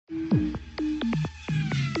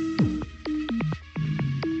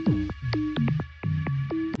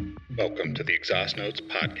Welcome to the Exhaust Notes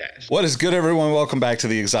Podcast. What is good, everyone? Welcome back to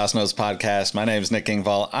the Exhaust Notes Podcast. My name is Nick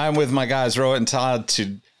Engvall. I'm with my guys, Rohit and Todd,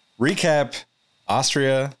 to recap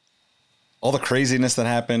Austria, all the craziness that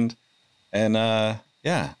happened. And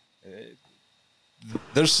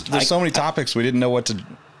there's so many topics we didn't know what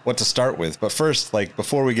to start with. But first,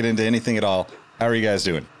 before we get into anything at all, how are you guys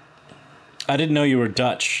doing? I didn't know you were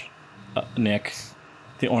Dutch, Nick.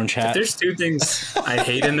 The orange hat. If there's two things I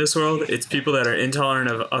hate in this world, it's people that are intolerant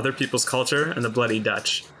of other people's culture and the bloody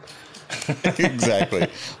Dutch. Exactly.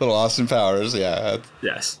 Little Austin Powers, yeah.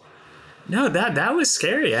 Yes. No, that was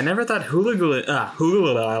scary. I never thought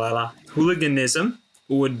hooliganism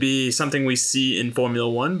would be something we see in Formula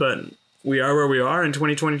One, but we are where we are, and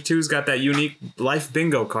 2022's got that unique life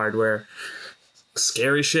bingo card where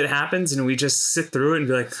scary shit happens and we just sit through it and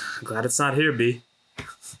be like, I'm glad it's not here, B.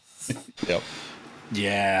 Yep.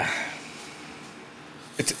 Yeah.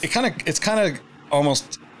 It's kind of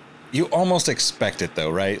almost, you almost expect it though,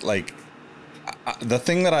 right? Like the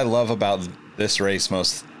thing that I love about this race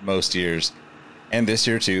most years, and this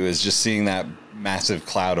year too, is just seeing that massive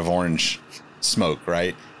cloud of orange smoke,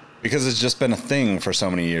 right? Because it's just been a thing for so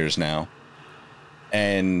many years now.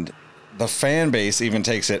 And the fan base even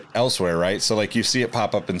takes it elsewhere, right? So like you see it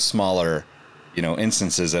pop up in smaller,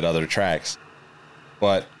 instances at other tracks.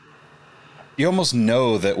 But you almost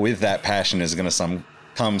know that with that passion is going to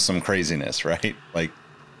come some craziness, right? Like,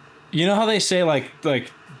 you know how they say like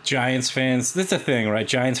Giants fans, that's a thing, right?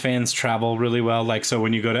 Giants fans travel really well. Like, so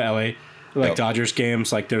when you go to LA, Yep. Dodgers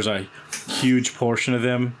games, like there's a huge portion of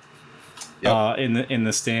them Yep. in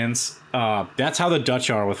the stands. That's how the Dutch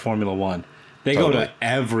are with Formula One. They go to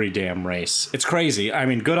every damn race. It's crazy. I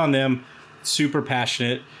mean, good on them. Super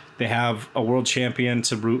passionate. They have a world champion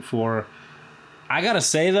to root for. I got to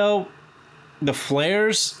say, though, the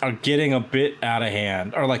flares are getting a bit out of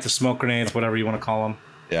hand. Or like the smoke grenades, whatever you want to call them.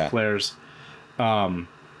 Yeah. Flares.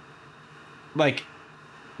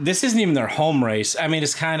 This isn't even their home race. I mean,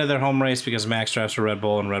 it's kind of their home race because Max drives for Red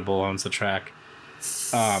Bull and Red Bull owns the track.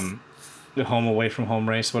 The home away from home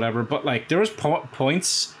race, whatever. But like there was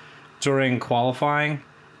points during qualifying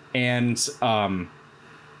and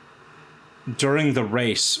during the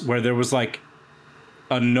race where there was like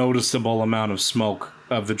a noticeable amount of smoke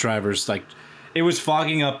of the drivers. Like it was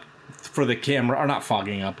fogging up for the camera, or not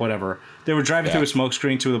fogging up, whatever. They were driving through a smoke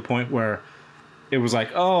screen to the point where it was like,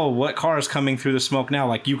 oh, what car is coming through the smoke now?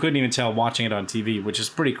 Like you couldn't even tell watching it on TV, which is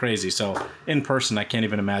pretty crazy. So in person, I can't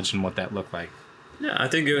even imagine what that looked like. Yeah, I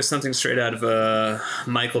think it was something straight out of a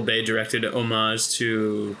Michael Bay directed homage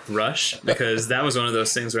to Rush, because that was one of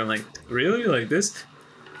those things where I'm like, really? Like this?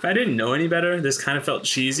 If I didn't know any better, this kind of felt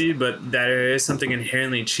cheesy, but there is something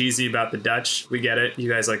inherently cheesy about the Dutch. We get it. You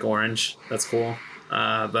guys like orange. That's cool.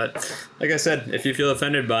 But like I said, if you feel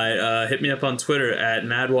offended by it, hit me up on Twitter at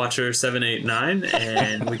MadWatcher789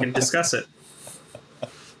 and we can discuss it.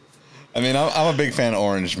 I mean, I'm a big fan of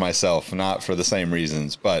orange myself, not for the same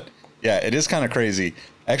reasons, but yeah, it is kind of crazy.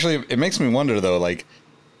 Actually, it makes me wonder, though, like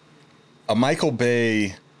a Michael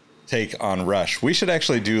Bay take on Rush. We should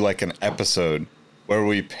actually do like an episode where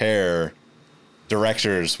we pair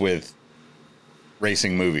directors with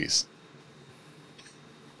racing movies.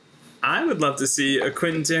 I would love to see a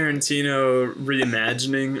Quentin Tarantino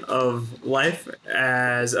reimagining of life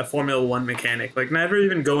as a Formula One mechanic. Like, never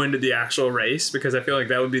even go into the actual race, because I feel like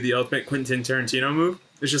that would be the ultimate Quentin Tarantino move.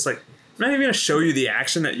 It's just like, I'm not even going to show you the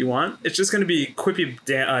action that you want. It's just going to be quippy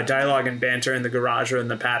dialogue and banter in the garage or in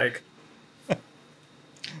the paddock.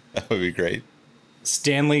 That would be great.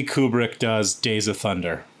 Stanley Kubrick does Days of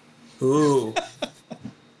Thunder. Ooh.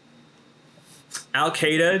 Al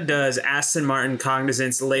Qaeda does Aston Martin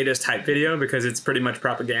Cognizant's latest hype video, because it's pretty much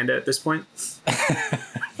propaganda at this point.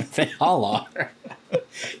 They all are.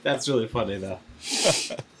 That's really funny, though.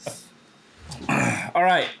 All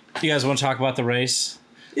right. You guys want to talk about the race?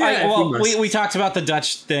 Yeah, well, we talked about the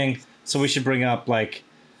Dutch thing, so we should bring up, like,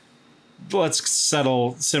 let's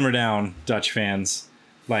simmer down, Dutch fans.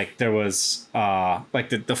 Like, there was,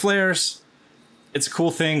 the flares. It's a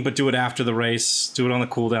cool thing, but do it after the race. Do it on the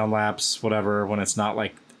cool down laps, whatever, when it's not,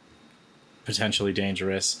 like, potentially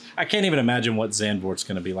dangerous. I can't even imagine what Zandvoort's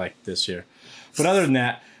going to be like this year. But other than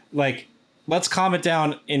that, like, let's calm it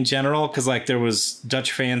down in general, because, like, there was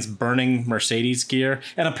Dutch fans burning Mercedes gear.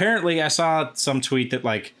 And apparently I saw some tweet that,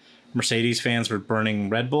 like, Mercedes fans were burning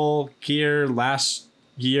Red Bull gear last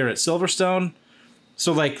year at Silverstone.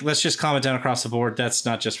 So, like, let's just calm it down across the board. That's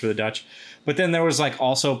not just for the Dutch. But then there was, like,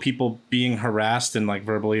 also people being harassed and, like,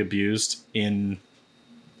 verbally abused in,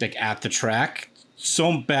 like, at the track.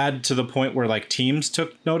 So bad to the point where, like, teams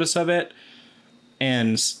took notice of it.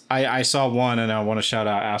 And I saw one, and I want to shout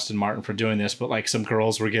out Aston Martin for doing this, but, like, some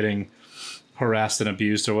girls were getting harassed and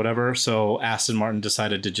abused or whatever. So Aston Martin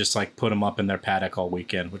decided to just like put him up in their paddock all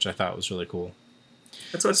weekend, which I thought was really cool.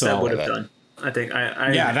 That's what Seb would have done. I think.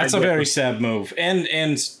 That's a very Seb move.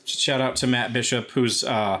 And shout out to Matt Bishop, who's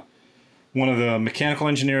one of the mechanical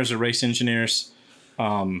engineers or race engineers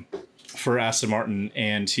for Aston Martin,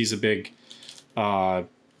 and he's a big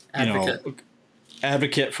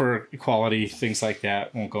advocate for equality, things like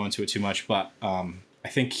that. Won't go into it too much, but I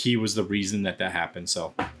think he was the reason that happened.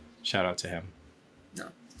 So shout out to him. No,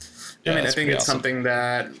 I mean, I think it's something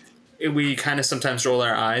that we kind of sometimes roll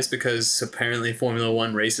our eyes because apparently Formula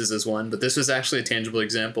One races as one, but this was actually a tangible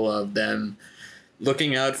example of them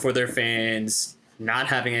looking out for their fans, not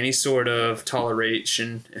having any sort of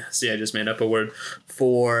toleration. See, I just made up a word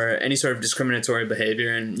for any sort of discriminatory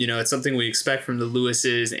behavior. And, it's something we expect from the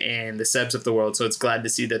Lewises and the Sebs of the world. So it's glad to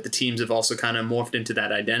see that the teams have also kind of morphed into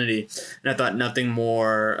that identity. And I thought nothing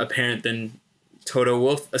more apparent than Toto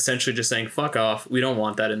Wolff essentially just saying, fuck off. We don't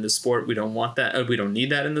want that in the sport. We don't want that. We don't need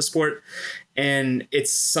that in the sport. And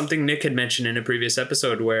it's something Nick had mentioned in a previous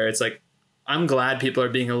episode where it's like, I'm glad people are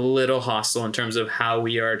being a little hostile in terms of how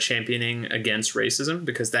we are championing against racism,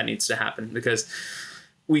 because that needs to happen, because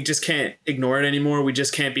we just can't ignore it anymore. We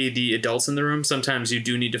just can't be the adults in the room. Sometimes you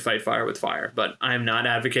do need to fight fire with fire, but I'm not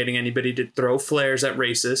advocating anybody to throw flares at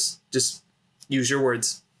racists. Just use your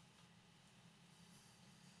words.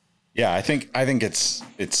 Yeah, I think it's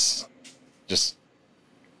just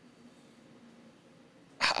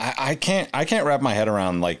I can't wrap my head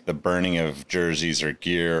around like the burning of jerseys or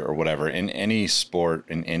gear or whatever in any sport,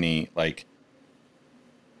 in any like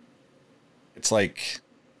it's like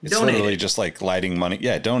it's donate literally it. just like lighting money.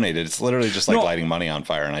 Yeah, donate it. It's literally just like lighting money on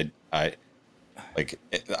fire. And I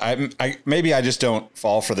maybe I just don't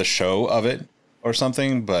fall for the show of it or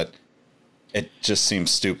something, but it just seems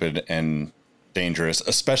stupid and dangerous,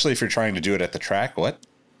 especially if you're trying to do it at the track. What?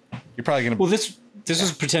 You're probably going to... Well, this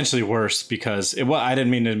is potentially worse because I didn't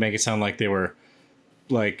mean to make it sound like they were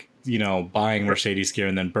like, buying Mercedes gear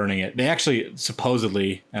and then burning it. They actually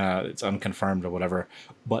supposedly, it's unconfirmed or whatever,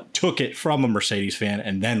 but took it from a Mercedes fan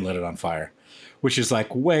and then lit it on fire, which is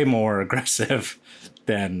like way more aggressive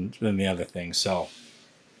than the other thing. So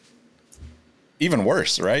even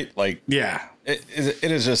worse, right? Like, yeah, it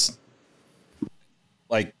is just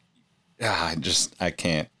like, I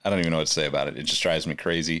can't. I don't even know what to say about it. It just drives me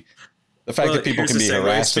crazy. The fact that people can be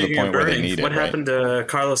harassed to the point where they need it. What happened to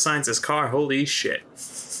Carlos Sainz's car? Holy shit.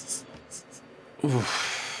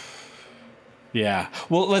 Yeah.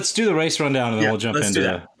 Well, let's do the race rundown and then we'll jump into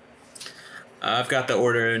that. I've got the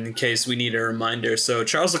order in case we need a reminder. So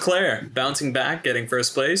Charles Leclerc bouncing back, getting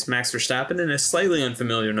first place. Max Verstappen in a slightly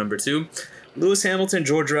unfamiliar number 2. Lewis Hamilton,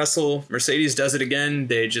 George Russell, Mercedes does it again.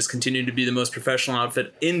 They just continue to be the most professional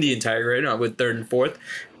outfit in the entire grid with 3rd and 4th.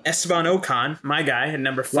 Esteban Ocon, my guy, at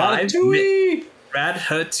number 5.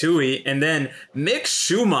 Ratatouille. And then Mick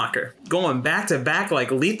Schumacher going back-to-back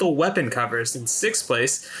like Lethal Weapon covers in 6th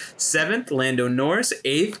place. 7th, Lando Norris.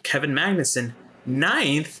 8th, Kevin Magnussen.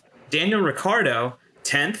 9th, Daniel Ricciardo.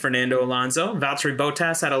 10th, Fernando Alonso. Valtteri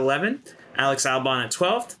Bottas at 11th. Alex Albon at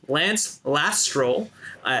 12th. Lance Stroll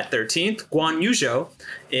at 13th. Guan Yu Zhou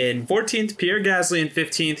in 14th. Pierre Gasly in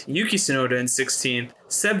 15th. Yuki Tsunoda in 16th.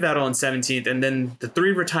 Seb Vettel in 17th. And then the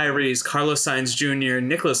 3 retirees, Carlos Sainz Jr.,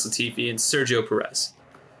 Nicholas Latifi, and Sergio Perez.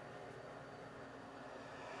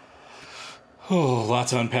 Oh, lot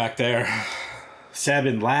to unpack there. Seb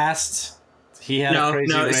in last. He had a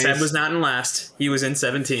crazy race. Seb was not in last. He was in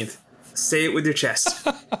 17th. Say it with your chest.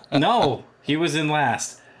 No, he was in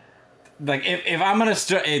last. Like if I'm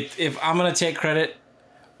gonna take credit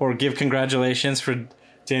or give congratulations for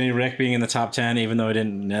Danny Rick being in the top 10, even though he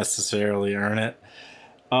didn't necessarily earn it,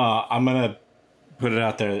 I'm gonna put it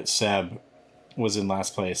out there that Seb was in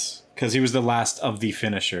last place because he was the last of the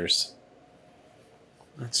finishers.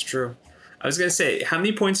 That's true. I was gonna say, how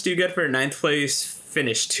many points do you get for a 9th place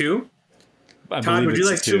finish? 2? Todd, would you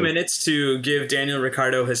like 2 minutes to give Daniel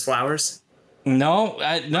Ricciardo his flowers? No.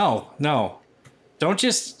 Don't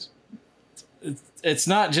just. It's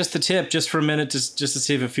not just the tip, just for a minute, just to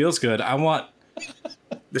see if it feels good. I want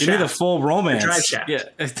give me the full romance. The drive shaft. Yeah.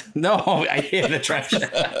 No, I hate the drive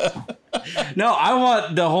shaft. No, I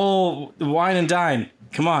want the whole wine and dine.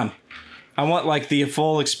 Come on. I want like the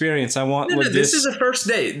full experience. I want this is a first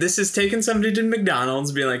date. This is taking somebody to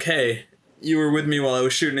McDonald's, being like, hey, you were with me while I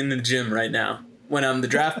was shooting in the gym right now. When I'm the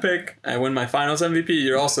draft pick, I win my finals MVP,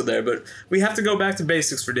 you're also there. But we have to go back to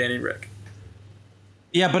basics for Danny Rick.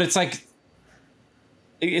 Yeah, but it's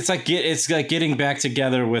like getting back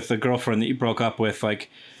together with a girlfriend that you broke up with like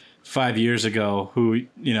 5 years ago, who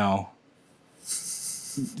used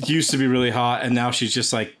to be really hot, and now she's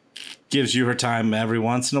just like gives you her time every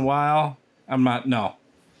once in a while. I'm not. No.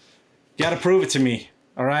 You got to prove it to me.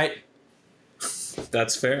 All right.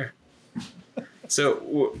 That's fair.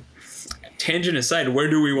 So, tangent aside, where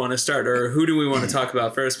do we want to start, or who do we want to talk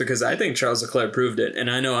about first? Because I think Charles Leclerc proved it,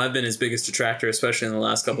 and I know I've been his biggest detractor, especially in the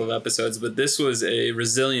last couple of episodes. But this was a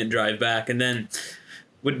resilient drive back, and then.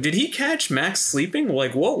 Did he catch Max sleeping?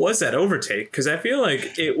 Like, what was that overtake? Because I feel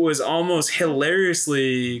like it was almost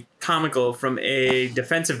hilariously comical from a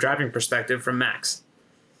defensive driving perspective from Max.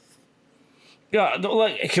 Yeah,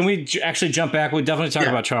 like, can we actually jump back? We definitely talk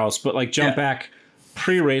about Charles, but like jump back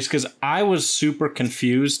pre-race, because I was super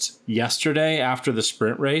confused yesterday after the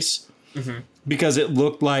sprint race because it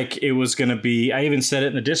looked like it was going to be. I even said it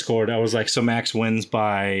in the Discord. I was like, so Max wins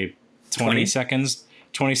by 20 seconds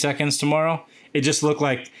tomorrow. It just looked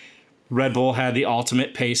like Red Bull had the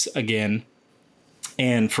ultimate pace again,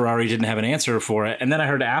 and Ferrari didn't have an answer for it. And then I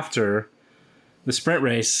heard after the sprint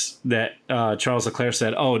race that Charles Leclerc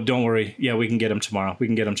said, "Oh, don't worry. Yeah, we can get him tomorrow. We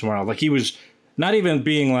can get him tomorrow." Like, he was not even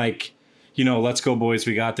being like, let's go, boys.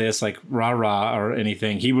 We got this, like, rah-rah or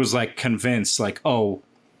anything. He was like convinced, like, oh,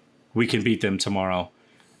 we can beat them tomorrow.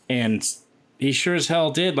 And he sure as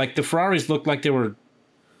hell did. Like, the Ferraris looked like they were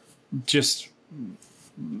just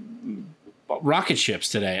rocket ships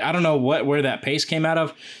today. I don't know where that pace came out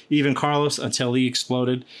of. Even Carlos, until he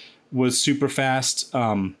exploded, was super fast.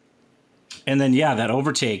 And then that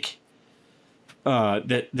overtake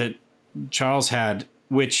that Charles had,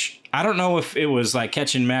 which I don't know if it was like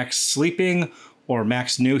catching Max sleeping or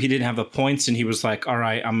Max knew he didn't have the points and he was like, all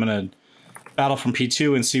right, I'm gonna battle from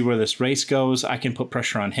P2 and see where this race goes. I can put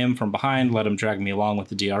pressure on him from behind, let him drag me along with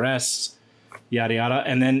the DRS, yada yada.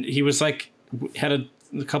 And then he was like, had a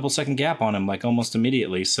couple second gap on him, like, almost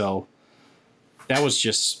immediately. So that was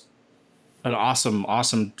just an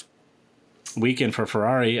awesome weekend for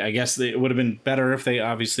Ferrari. I guess it would have been better if they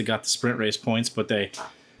obviously got the sprint race points, but they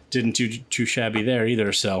didn't do too shabby there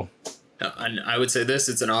either. So, and I would say this: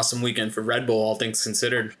 it's an awesome weekend for Red Bull, all things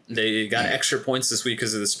considered. They got extra points this week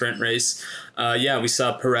because of the sprint race. We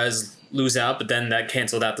saw Perez lose out, but then that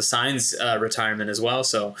canceled out the Sainz retirement as well.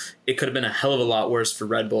 So it could have been a hell of a lot worse for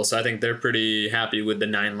Red Bull. So I think they're pretty happy with the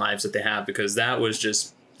 9 lives that they have, because that was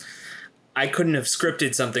just, I couldn't have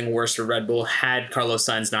scripted something worse for Red Bull had Carlos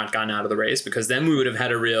Sainz not gone out of the race, because then we would have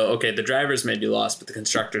had a real, okay, the drivers may be lost, but the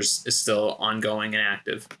constructors is still ongoing and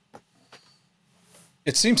active.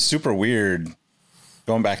 It seems super weird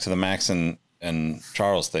going back to the Max and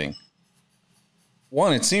Charles thing.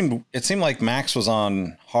 One, it seemed like Max was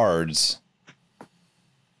on hards,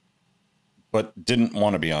 but didn't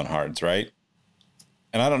want to be on hards, right?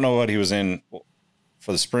 And I don't know what he was in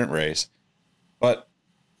for the sprint race, but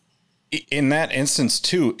in that instance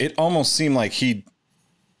too, it almost seemed like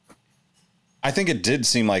I think it did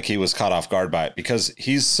seem like he was caught off guard by it, because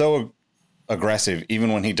he's so aggressive.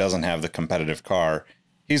 Even when he doesn't have the competitive car,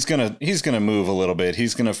 he's gonna move a little bit.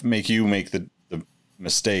 He's gonna make you make the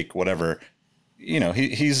mistake, whatever.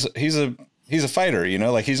 He's a fighter,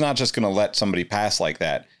 like, he's not just going to let somebody pass like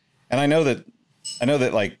that. And I know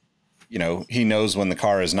that like, he knows when the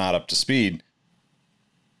car is not up to speed,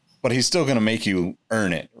 but he's still going to make you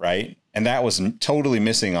earn it. Right. And that was totally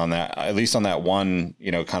missing on that, at least on that one,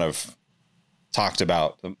 kind of talked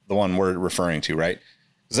about, the one we're referring to. Right.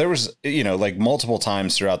 Because there was, like, multiple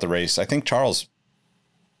times throughout the race, I think Charles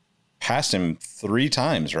passed him 3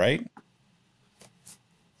 times, right?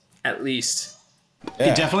 At least. Yeah.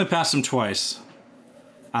 He definitely passed him twice.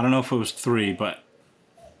 I don't know if it was 3, but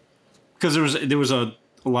because there was a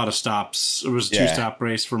lot of stops. It was a 2-stop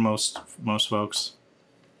race for most folks.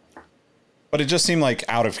 But it just seemed like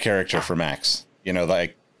out of character for Max.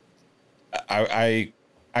 Like, I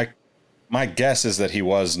my guess is that he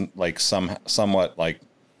was like somewhat like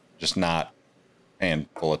just not paying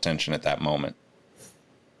full attention at that moment.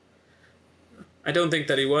 I don't think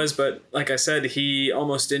that he was, but like I said, he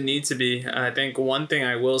almost didn't need to be. I think one thing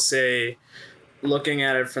I will say, looking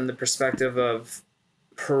at it from the perspective of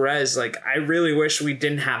Perez, like, I really wish we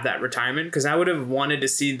didn't have that retirement, because I would have wanted to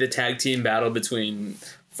see the tag team battle between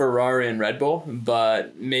Ferrari and Red Bull,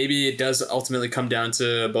 but maybe it does ultimately come down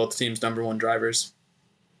to both teams' number 1 drivers.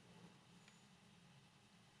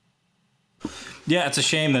 Yeah, it's a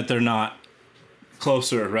shame that they're not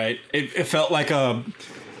closer, right? It felt like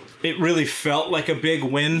it really felt like a big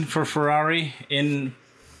win for Ferrari in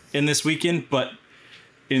this weekend, but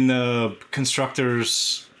in the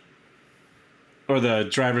constructors or the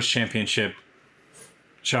drivers' championship,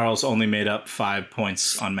 Charles only made up 5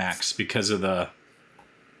 points on Max because of the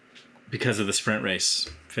sprint race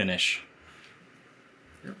finish,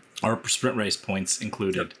 or sprint race points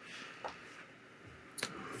included.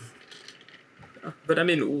 But I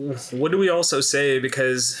mean, what do we also say?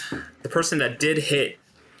 Because the person that did hit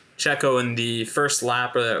Checo in the first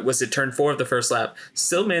lap, or was it turn 4 of the first lap,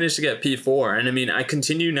 still managed to get P4. And I mean, I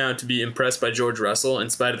continue now to be impressed by George Russell,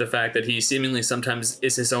 in spite of the fact that he seemingly sometimes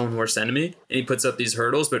is his own worst enemy and he puts up these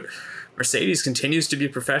hurdles. But Mercedes continues to be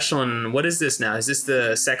professional. And what is this now? Is this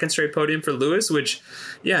the second straight podium for Lewis? Which,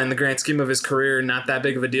 yeah, in the grand scheme of his career, not that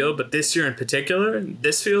big of a deal. But this year in particular,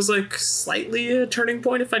 this feels like slightly a turning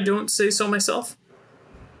point, if I don't say so myself.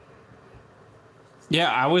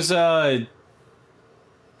 Yeah, I was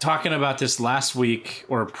talking about this last week,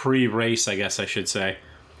 or pre-race, I guess I should say.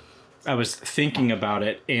 I was thinking about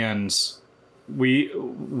it, and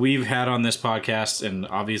we've had on this podcast, and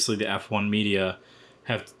obviously the F1 media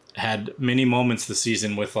have had many moments this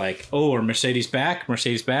season with like, oh, are Mercedes back?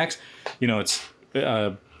 Mercedes backs. You know, it's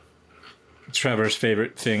Trevor's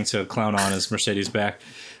favorite thing to clown on is Mercedes back,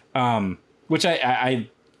 which I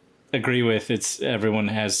agree with. It's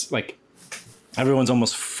everyone's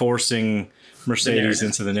almost forcing Mercedes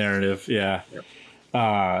into the narrative. Yeah.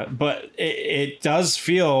 Yep. But it does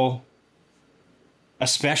feel,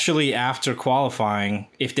 especially after qualifying,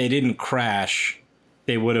 if they didn't crash,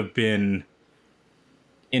 they would have been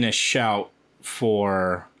in a shout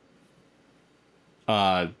for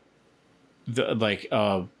at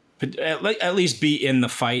least be in the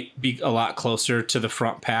fight, be a lot closer to the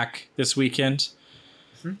front pack this weekend.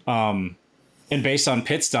 Mm-hmm. And based on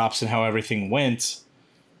pit stops and how everything went,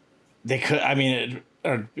 they could,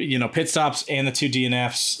 pit stops and the 2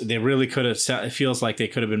 DNFs, they really could have, it feels like they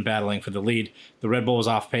could have been battling for the lead. The Red Bull was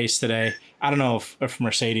off pace today. I don't know if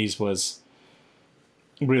Mercedes was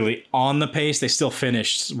really on the pace. They still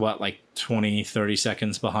finished, 20, 30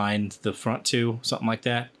 seconds behind the front two, something like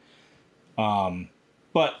that.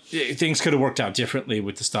 But things could have worked out differently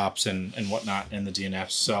with the stops and whatnot and the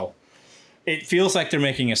DNFs. So it feels like they're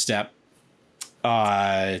making a step.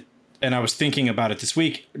 And I was thinking about it this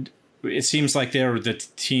week. It seems like they're the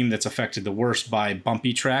team that's affected the worst by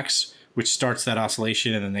bumpy tracks, which starts that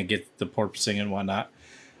oscillation and then they get the porpoising and whatnot.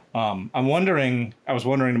 I was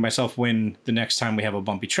wondering to myself when the next time we have a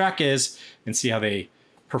bumpy track is and see how they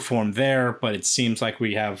perform there. But it seems like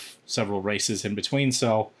we have several races in between.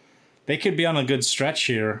 So they could be on a good stretch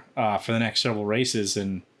here for the next several races.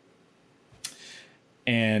 And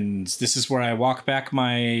this is where I walk back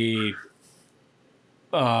my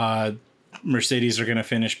Mercedes are going to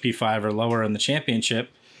finish P5 or lower in the championship,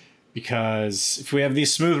 because if we have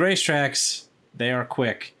these smooth racetracks, they are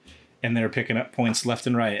quick and they're picking up points left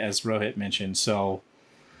and right, as Rohit mentioned. So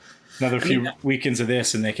another few weekends of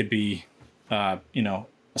this and they could be, a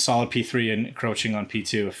solid P3 and encroaching on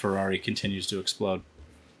P2 if Ferrari continues to explode.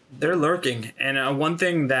 They're lurking. And one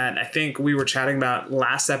thing that I think we were chatting about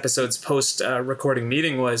last episode's post-recording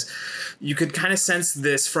meeting was you could kind of sense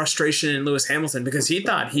this frustration in Lewis Hamilton because he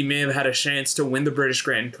thought he may have had a chance to win the British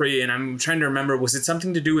Grand Prix. And I'm trying to remember, was it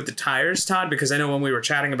something to do with the tires, Todd? Because I know when we were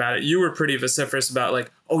chatting about it, you were pretty vociferous about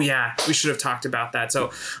oh yeah, we should have talked about that. So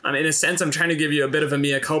in a sense, I'm trying to give you a bit of a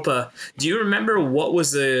mea culpa. Do you remember what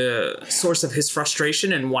was the source of his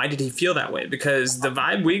frustration and why did he feel that way? Because the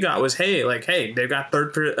vibe we got was, hey, they've got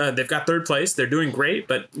third place, they're doing great,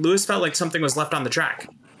 but Lewis felt like something was left on the track.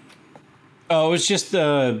 Oh, it was just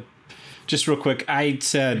real quick. I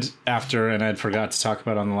said after, and I'd forgot to talk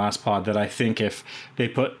about it on the last pod, that I think if they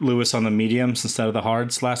put Lewis on the mediums instead of the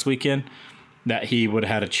hards last weekend, that he would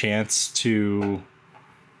have had a chance to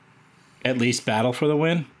at least battle for the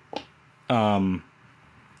win. And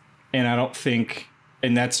I don't think,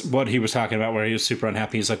 and that's what he was talking about where he was super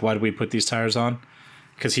unhappy. He's like, why did we put these tires on?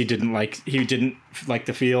 Because he didn't like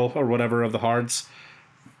the feel or whatever of the hards.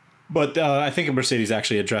 But I think Mercedes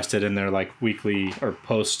actually addressed it in their weekly or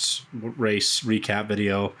post race recap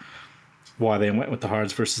video, why they went with the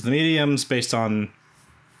hards versus the mediums based on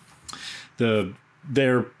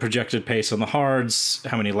their projected pace on the hards,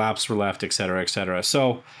 how many laps were left, et cetera, et cetera.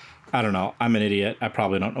 So I don't know. I'm an idiot. I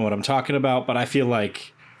probably don't know what I'm talking about, but I feel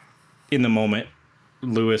like in the moment,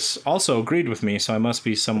 Lewis also agreed with me, so I must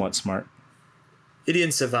be somewhat smart.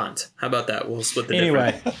 Idiot savant. How about that? We'll split the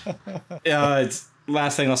difference.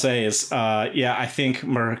 Last thing I'll say is, I think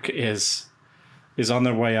Merc is on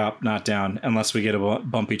their way up, not down, unless we get a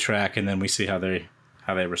bumpy track and then we see how they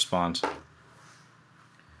respond.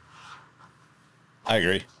 I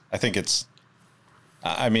agree. I think it's.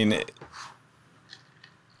 I think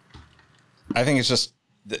it's just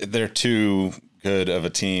they're too good of a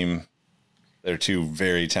team. They're two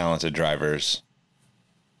very talented drivers.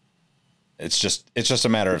 It's just a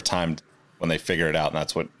matter of time when they figure it out, and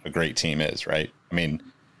that's what a great team is, right? I mean,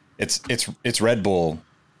 it's Red Bull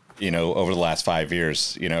over the last 5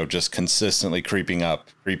 years, just consistently creeping up,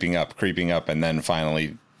 and then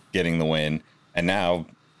finally getting the win. And now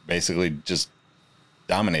basically just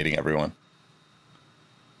dominating everyone.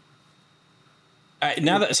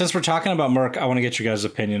 Now that since we're talking about Merc, I want to get your guys'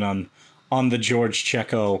 opinion on the George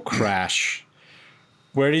Checo crash.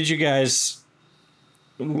 Where did you guys?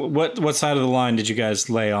 What side of the line did you guys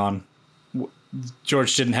lay on?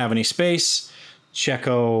 George didn't have any space.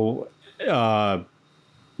 Checo,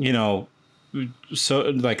 so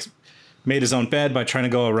like made his own bed by trying to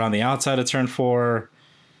go around the outside of turn 4.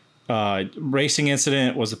 Racing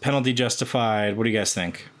incident, was the penalty justified? What do you guys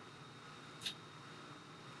think?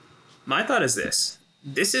 My thought is this.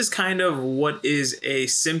 This is kind of what is a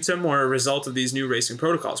symptom or a result of these new racing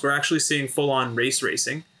protocols. We're actually seeing full-on race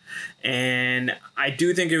racing. And I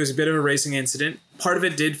do think it was a bit of a racing incident. Part of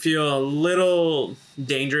it did feel a little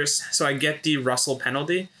dangerous, so I get the Russell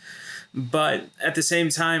penalty. But at the same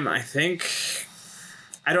time, I think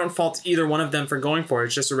I don't fault either one of them for going for it.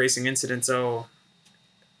 It's just a racing incident, so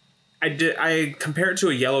I compare it to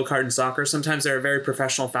a yellow card in soccer. Sometimes there are very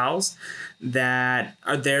professional fouls that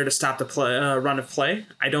are there to stop the run of play.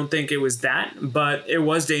 I don't think it was that, but it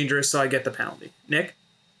was dangerous, so I get the penalty. Nick?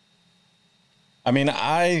 I mean,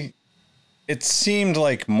 it seemed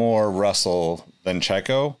like more Russell than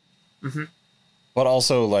Checo, but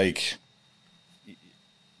also like,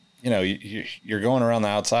 you're going around the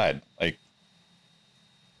outside. Like,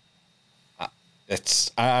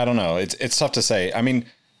 I don't know. It's tough to say. I mean,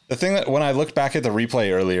 the thing that when I looked back at the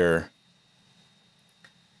replay earlier,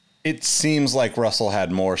 it seems like Russell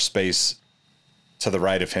had more space to the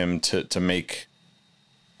right of him to make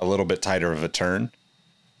a little bit tighter of a turn.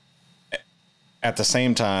 At the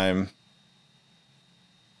same time,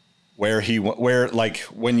 where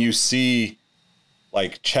when you see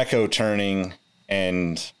like Checo turning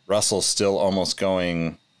and Russell still almost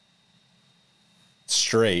going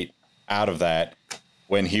straight out of that,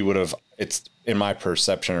 when he would have, it's in my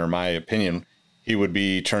perception or my opinion, he would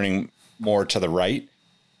be turning more to the right.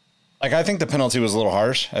 Like, I think the penalty was a little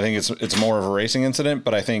harsh. I think it's more of a racing incident,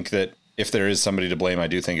 but I think that if there is somebody to blame, I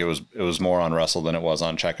do think it was more on Russell than it was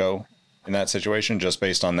on Checo in that situation, just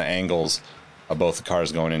based on the angles of both the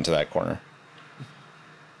cars going into that corner.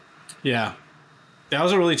 Yeah, that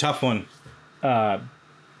was a really tough one.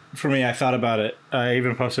 For me, I thought about it. I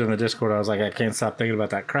even posted in the Discord. I was like, I can't stop thinking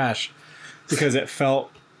about that crash because it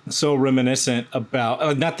felt so reminiscent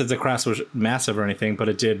about, not that the crash was massive or anything, but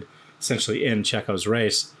it did essentially end Checo's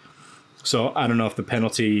race. So I don't know if the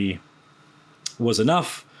penalty was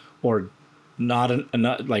enough or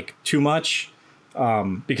not like too much,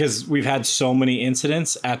 because we've had so many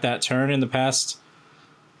incidents at that turn in the past,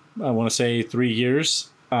 I want to say 3 years,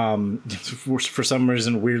 for some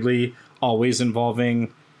reason, weirdly, always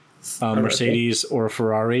involving Mercedes or a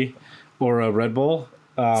Ferrari or a Red Bull.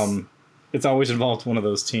 It's always involved one of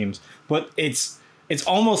those teams, but it's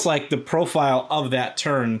almost like the profile of that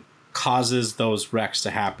turn causes those wrecks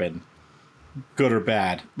to happen, good or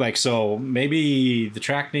bad. Like, so maybe the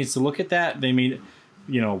track needs to look at that. They mean,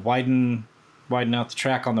 widen out the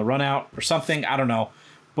track on the run out or something. I don't know.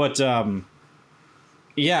 But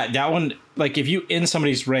yeah, that one, like if you end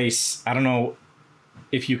somebody's race, I don't know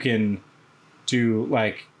if you can do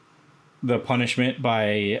like the punishment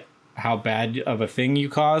by how bad of a thing you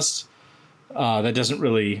caused. That doesn't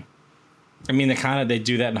really, I mean, they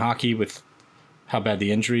do that in hockey with how bad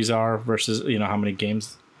the injuries are versus, how many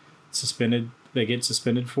games they get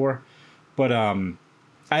suspended for. But I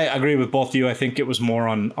agree with both of you. I think it was more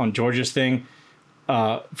on George's thing,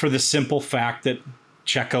 for the simple fact that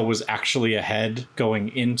Checo was actually ahead going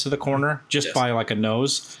into the corner just by like a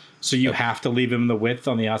nose. So you have to leave him the width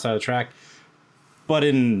on the outside of the track. But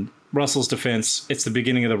in Russell's defense, it's the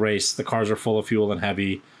beginning of the race. The cars are full of fuel and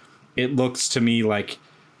heavy. It looks to me like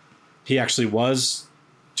he actually was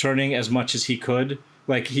turning as much as he could.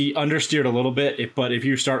 Like, he understeered a little bit, but if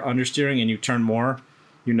you start understeering and you turn more,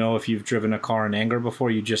 if you've driven a car in anger before,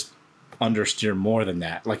 you just understeer more than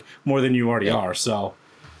that, like more than you already are. So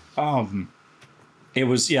it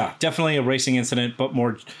was, definitely a racing incident, but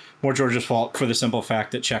more George's fault for the simple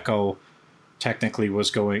fact that Checo technically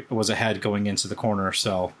was ahead going into the corner.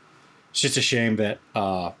 So it's just a shame that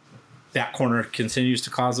that corner continues to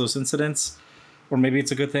cause those incidents. Or maybe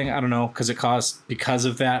it's a good thing. I don't know, because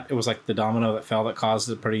of that, it was like the domino that fell that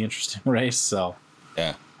caused a pretty interesting race. So,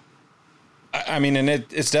 yeah. I mean, and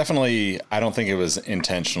it's definitely, I don't think it was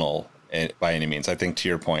intentional by any means. I think to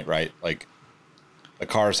your point, right? Like, the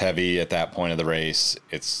car's heavy at that point of the race.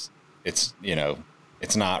 It's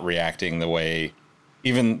not reacting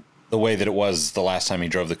even the way that it was the last time he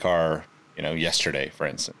drove the car, yesterday, for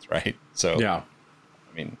instance, right? So, yeah.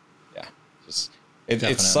 I mean, Just, it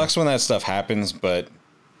Definitely. sucks when that stuff happens, but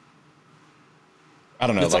I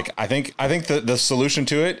don't know. It's Like I think the solution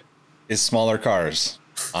to it is smaller cars.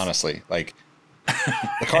 Honestly, like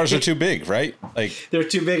the cars are too big, right? Like They're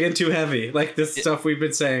too big and too heavy. Like this stuff we've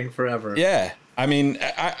been saying forever. yeah. I mean,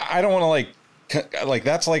 I don't want to like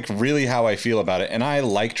that's like really how I feel about it. And I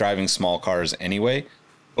like driving small cars anyway.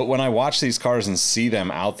 But when I watch these cars and see them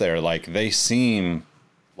out there, like they seem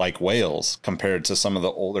like whales compared to some of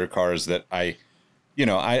the older cars that I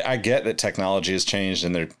get that technology has changed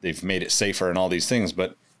and they've made it safer and all these things,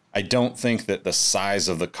 but I don't think that the size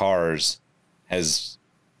of the cars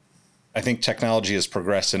I think technology has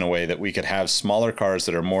progressed in a way that we could have smaller cars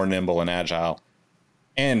that are more nimble and agile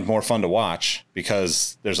and more fun to watch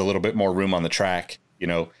because there's a little bit more room on the track.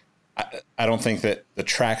 I don't think that the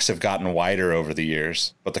tracks have gotten wider over the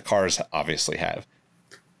years, but the cars obviously have.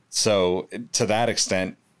 So to that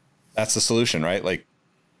extent, that's the solution, right? Like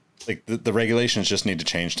the regulations just need to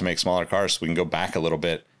change to make smaller cars so we can go back a little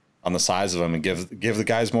bit on the size of them and give the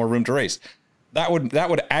guys more room to race. That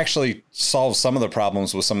would actually solve some of the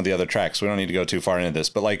problems with some of the other tracks. We don't need to go too far into this,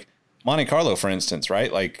 but like Monte Carlo, for instance,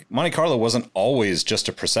 right? Like Monte Carlo wasn't always just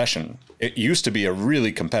a procession. It used to be a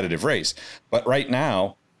really competitive race, but right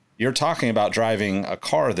now you're talking about driving a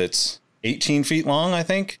car that's 18 feet long, I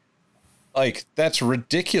think. Like that's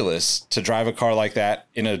ridiculous to drive a car like that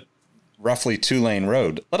in a roughly 2-lane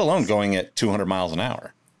road, let alone going at 200 miles an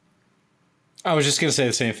hour. I was just going to say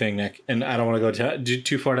the same thing, Nick, and I don't want to go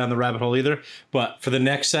too far down the rabbit hole either. But for the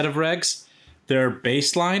next set of regs, their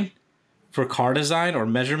baseline for car design or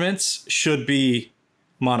measurements should be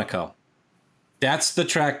Monaco. That's the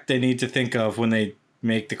track they need to think of when they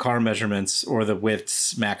make the car measurements or the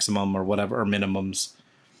widths maximum or whatever, or minimums.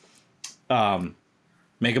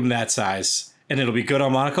 Make them that size, and it'll be good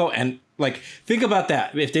on Monaco. And like, think about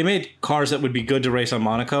that. If they made cars that would be good to race on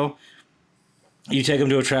Monaco, you take them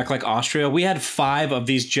to a track like Austria. We had 5 of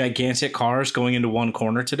these gigantic cars going into one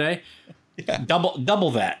corner today. Yeah.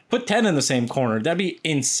 Double that. Put 10 in the same corner. That'd be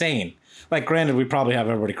insane. Like, granted, we'd probably have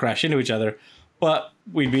everybody crash into each other, but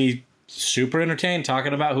we'd be super entertained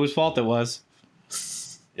talking about whose fault it was.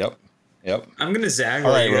 Yep. I'm gonna zag.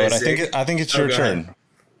 All right, Rod. I think it's your turn.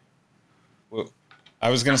 Well, I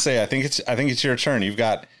was gonna say I think it's your turn. You've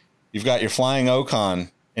got your flying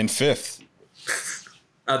Ocon in 5th.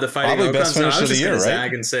 The fighting probably Ocons. best finish of the year, right?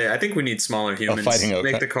 Zag and say I think we need smaller humans.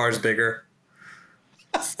 Make the cars bigger.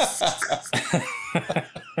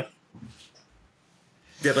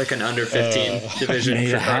 Get like an under 15 division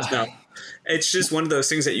for cars. No, it's just one of those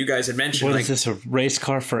things that you guys had mentioned. What like, is this, a race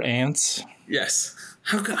car for ants? Yes.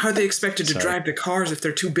 How are they expected to drive the cars if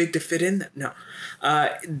they're too big to fit in them? No.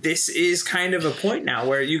 This is kind of a point now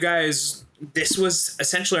where you guys, this was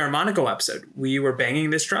essentially our Monaco episode. We were banging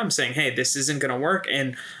this drum saying, hey, this isn't going to work.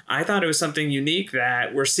 And I thought it was something unique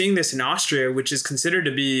that we're seeing this in Austria, which is considered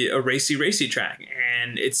to be a racy track.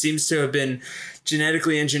 And it seems to have been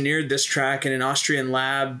genetically engineered, this track, in an Austrian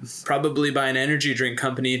lab, probably by an energy drink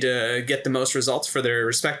company, to get the most results for their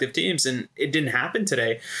respective teams. And it didn't happen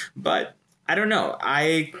today. But I don't know.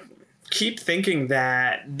 I keep thinking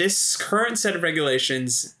that this current set of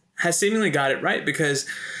regulations has seemingly got it right, because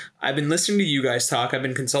I've been listening to you guys talk. I've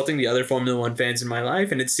been consulting the other Formula One fans in my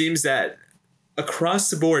life, and it seems that across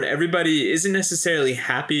the board, everybody isn't necessarily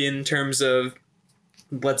happy in terms of,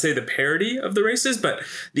 let's say, the parity of the races, but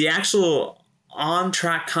the actual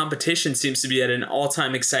on-track competition seems to be at an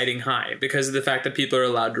all-time exciting high because of the fact that people are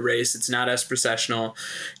allowed to race. It's not as processional.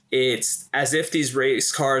 It's as if these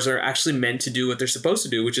race cars are actually meant to do what they're supposed to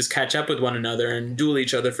do, which is catch up with one another and duel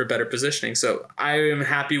each other for better positioning. So I am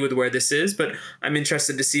happy with where this is, but I'm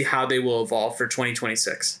interested to see how they will evolve for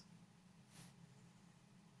 2026.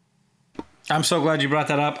 I'm so glad you brought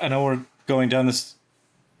that up. I know we're going down this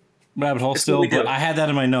rabbit hole still, but I had that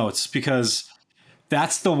in my notes because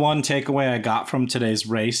that's the one takeaway I got from today's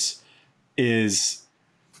race, is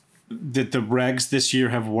that the regs this year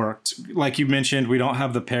have worked. Like you mentioned, we don't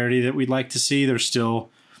have the parity that we'd like to see. There's still,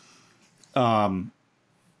 AlphaTauri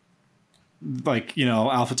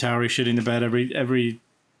shitting the bed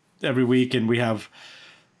every week, and we have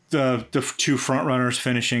the 2 front runners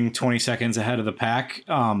finishing 20 seconds ahead of the pack.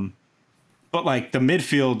 But like the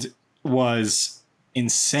midfield was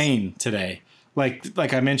insane today.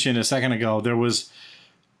 Like I mentioned a second ago, there was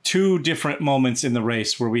 2 different moments in the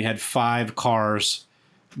race where we had 5 cars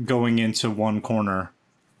going into one corner,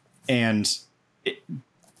 and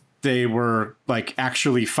they were like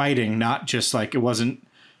actually fighting, not just like it wasn't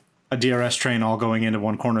a DRS train all going into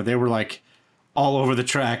one corner. They were like all over the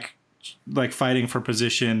track, like fighting for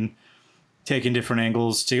position, taking different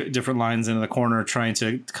angles to different lines into the corner, trying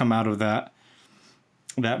to come out of that.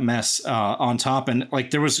 mess on top, and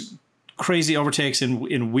like there was crazy overtakes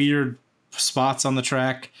in weird spots on the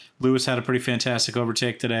track. Lewis had a pretty fantastic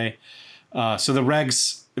overtake today. So the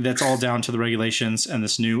regs, that's all down to the regulations and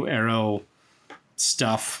this new aero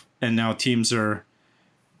stuff, and now teams are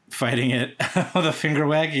fighting it with a finger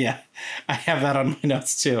wag. Yeah, I have that on my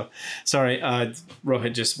notes too. Sorry,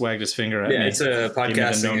 Rohit just wagged his finger at me. Yeah, it's a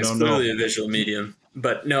podcasting. It's clearly a visual medium.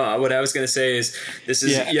 But no, what I was going to say is this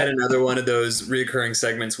is yet another one of those recurring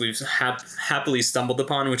segments we've happily stumbled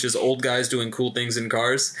upon, which is old guys doing cool things in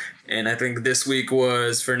cars. And I think this week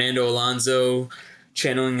was Fernando Alonso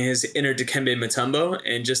channeling his inner Dikembe Mutombo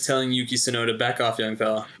and just telling Yuki Tsunoda, back off, young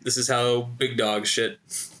fella. This is how big dog shit.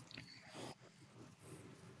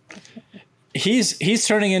 He's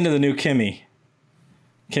turning into the new Kimi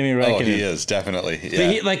Räikkönen. Oh, he is definitely.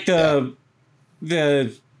 Yeah.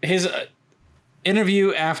 His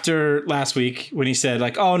interview after last week when he said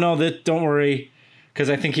like, "Oh no, don't worry," because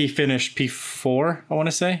I think he finished P4. I want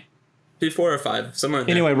to say P4 or 5, somewhere in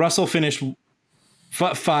there. Anyway, Russell finished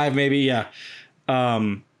 5, maybe. Yeah.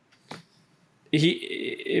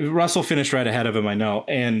 Russell finished right ahead of him. I know,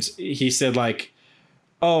 and he said like,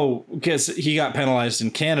 "Oh, because he got penalized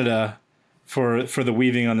in Canada for the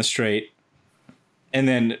weaving on the straight," and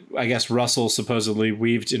then I guess Russell supposedly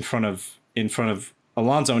weaved in front of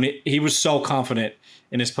Alonso, and he was so confident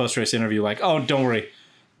in his post-race interview, like, "Oh, don't worry,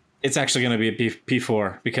 it's actually going to be a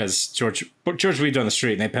P4 because George weaved on the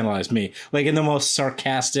street and they penalized me," like in the most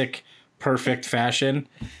sarcastic, perfect fashion.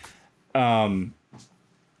 And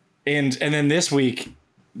then this week,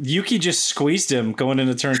 Yuki just squeezed him going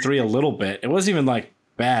into turn 3 a little bit. It wasn't even like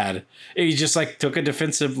bad. He just like took a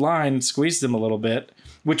defensive line, squeezed him a little bit,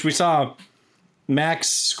 which we saw Max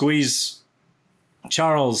squeeze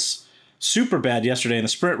Charles super bad yesterday in the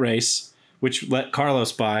sprint race, which let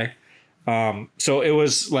Carlos by. So it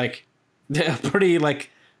was like a pretty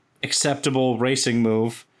like acceptable racing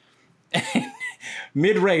move.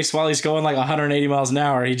 Mid race, while he's going like 180 miles an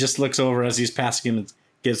hour, he just looks over as he's passing him and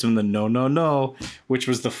gives him the no, which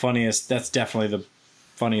was the funniest. That's definitely the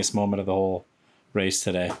funniest moment of the whole race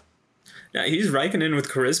today. Yeah, he's Raikkonen with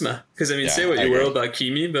charisma. Because, I mean, say what you will about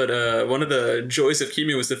Kimi, but one of the joys of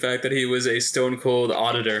Kimi was the fact that he was a stone-cold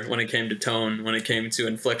auditor when it came to tone, when it came to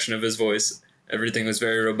inflection of his voice. Everything was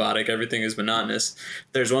very robotic. Everything is monotonous.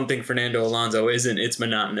 There's one thing Fernando Alonso isn't. It's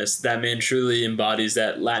monotonous. That man truly embodies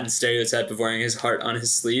that Latin stereotype of wearing his heart on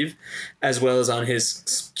his sleeve, as well as on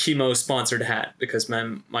his chemo-sponsored hat. Because,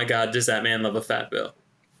 my God, does that man love a fat bill.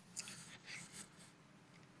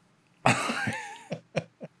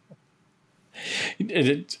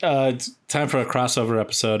 Time for a crossover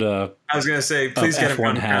episode. I was gonna say, please get him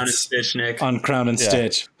on Crown and Stitch, Nick. On Crown and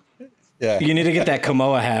Stitch. Yeah, you need to get that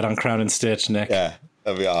Kamoa hat on Crown and Stitch, Nick. Yeah,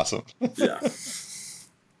 that'd be awesome. Yeah.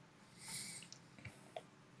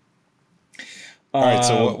 All right.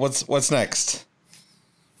 So what's next?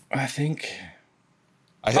 I think.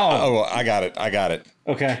 I got it.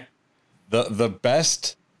 Okay. The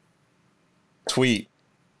best tweet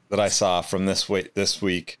that I saw from this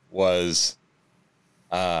week was,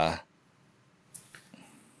 I'm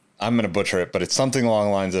going to butcher it, but it's something along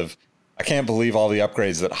the lines of, "I can't believe all the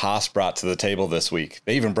upgrades that Haas brought to the table this week.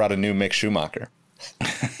 They even brought a new Mick Schumacher."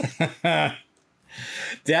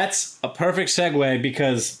 That's a perfect segue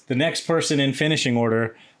because the next person in finishing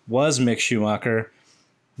order was Mick Schumacher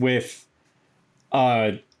with,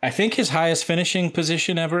 I think his highest finishing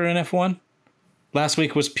position ever in F1. Last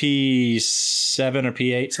week was P7 or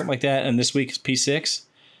P8, something like that, and this week is P6.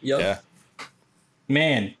 Yep. Yeah.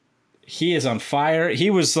 Man, he is on fire. He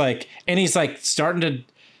was like, and he's like starting to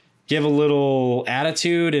give a little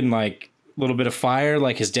attitude and like a little bit of fire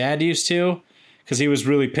like his dad used to, because he was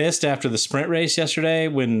really pissed after the sprint race yesterday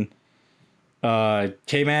when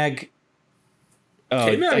K-Mag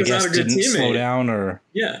I guess didn't slow down or...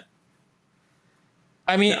 Yeah.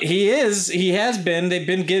 I mean, he has been. They've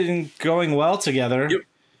been going well together.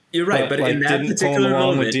 You're right, but like, in that particular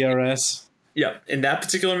moment, with DRS. Yeah, in that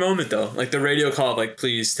particular moment, though, like the radio call, like,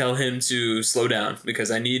 please tell him to slow down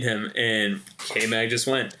because I need him. And K-Mag just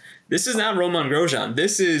went, this is not Roman Grosjean.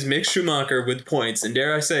 This is Mick Schumacher with points. And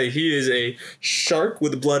dare I say, he is a shark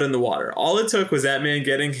with blood in the water. All it took was that man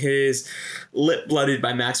getting his lip bloodied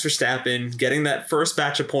by Max Verstappen, getting that first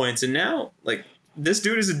batch of points. And now, like, this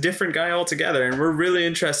dude is a different guy altogether. And we're really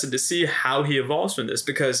interested to see how he evolves from this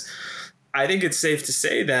because I think it's safe to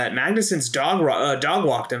say that Magnussen's dog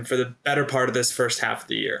walked him for the better part of this first half of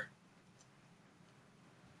the year.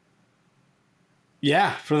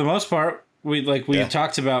 Yeah, for the most part. We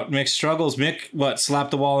talked about Mick's struggles. Mick,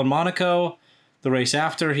 slapped the wall in Monaco. The race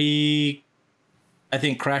after he, I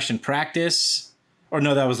think, crashed in practice. Or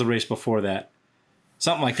no, that was the race before that.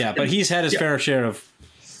 something like that. But he's had his fair share of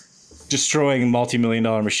destroying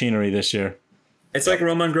multi-million-dollar machinery this year. It's like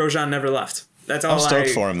Roman Grosjean never left. That's all. I'm stoked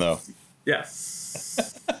for him, though. Yeah.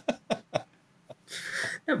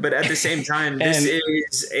 Yeah, but at the same time, this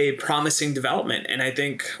is a promising development. And I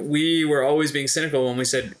think we were always being cynical when we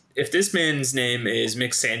said, if this man's name is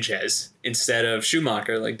Mick Sanchez instead of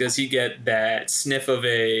Schumacher, like, does he get that sniff of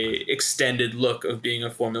a extended look of being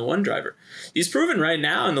a Formula One driver? He's proven right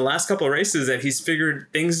now in the last couple of races that he's figured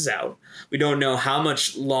things out. We don't know how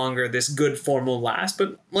much longer this good form will last,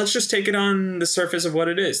 but let's just take it on the surface of what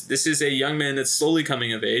it is. This is a young man that's slowly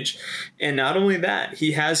coming of age. And not only that,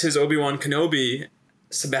 he has his Obi-Wan Kenobi,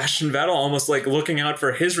 Sebastian Vettel, almost like looking out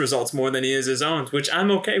for his results more than he is his own, which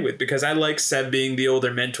I'm okay with because I like Seb being the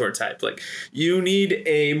older mentor type. Like, you need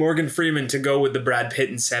a Morgan Freeman to go with the Brad Pitt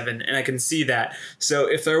in 7, and I can see that. So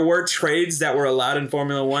if there were trades that were allowed in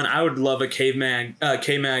Formula One, I would love a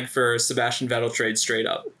K-Mag for Sebastian Vettel trade straight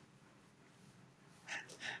up.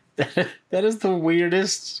 That is the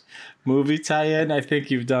weirdest movie tie-in I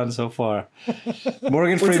think you've done so far.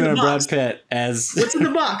 Morgan Freeman and Brad Pitt as... What's in the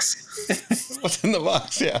box? What's in the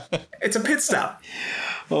box? Yeah. It's a pit stop.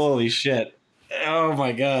 Holy shit. Oh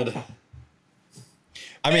my God.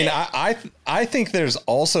 I mean, I think there's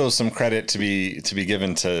also some credit to be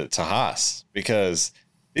given to Haas, because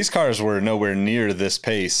these cars were nowhere near this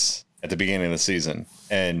pace at the beginning of the season.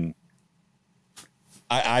 And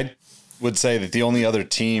I would say that the only other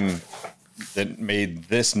team that made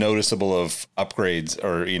this noticeable of upgrades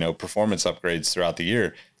or, performance upgrades throughout the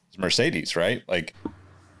year is Mercedes, right? Like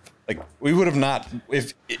we would have not,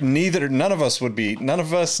 if none of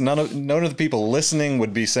the people listening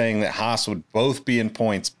would be saying that Haas would both be in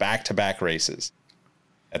points back-to-back races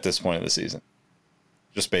at this point of the season,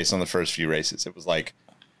 just based on the first few races. It was like,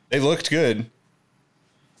 they looked good,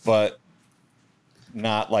 but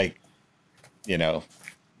not like, yeah.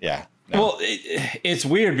 No. Well, it's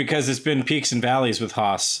weird because it's been peaks and valleys with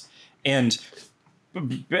Haas. And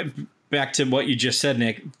back to what you just said,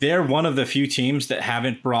 Nick, they're one of the few teams that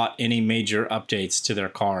haven't brought any major updates to their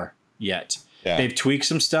car yet. Yeah. They've tweaked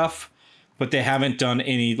some stuff, but they haven't done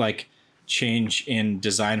any like change in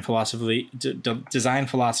design philosophy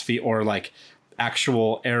or like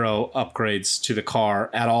actual aero upgrades to the car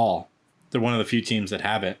at all. They're one of the few teams that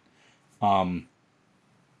haven't.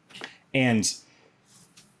 And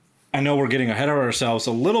I know we're getting ahead of ourselves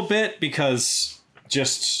a little bit because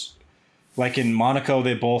just like in Monaco,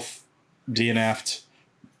 they both DNF'd.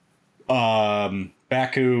 Baku,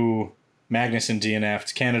 Magnussen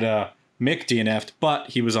DNF'd. Canada, Mick DNF'd,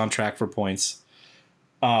 but he was on track for points.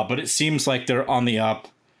 But it seems like they're on the up.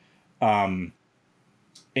 And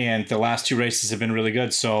the last 2 races have been really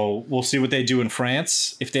good. So we'll see what they do in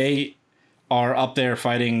France. If they are up there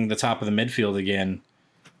fighting the top of the midfield again,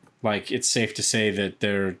 like, it's safe to say that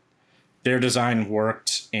their design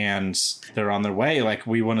worked and they're on their way. Like,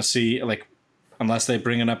 we want to see, like, unless they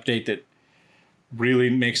bring an update that really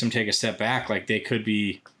makes them take a step back, like, they could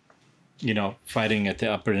be, fighting at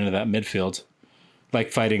the upper end of that midfield,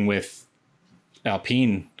 like fighting with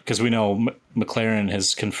Alpine, because we know McLaren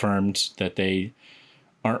has confirmed that they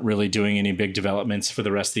aren't really doing any big developments for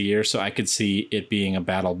the rest of the year. So I could see it being a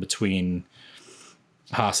battle between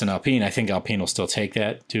Haas and Alpine. I think Alpine will still take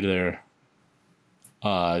that due to their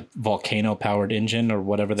volcano-powered engine or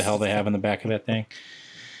whatever the hell they have in the back of that thing.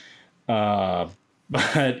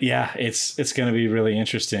 But yeah, it's going to be really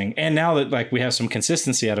interesting. And now that like we have some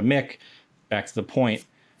consistency out of Mick, back to the point,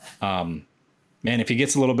 man, if he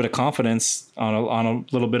gets a little bit of confidence on a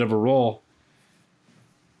little bit of a roll,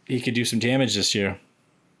 he could do some damage this year.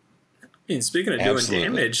 I mean, speaking of Absolutely.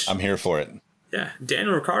 doing damage, I'm here for it. Yeah,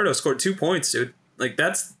 Daniel Ricciardo scored 2 points, dude. Like,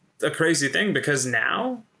 that's a crazy thing because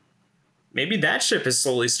now maybe that ship is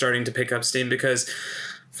slowly starting to pick up steam, because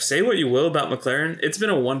say what you will about McLaren, it's been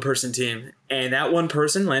a one-person team. And that one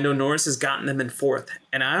person, Lando Norris, has gotten them in 4th.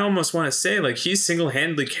 And I almost want to say, like, he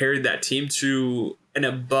single-handedly carried that team to an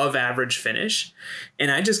above-average finish.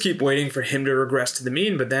 And I just keep waiting for him to regress to the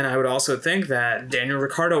mean. But then I would also think that Daniel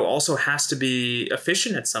Ricciardo also has to be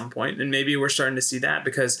efficient at some point. And maybe we're starting to see that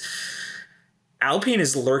because Alpine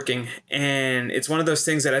is lurking, and it's one of those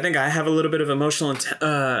things that I think I have a little bit of emotional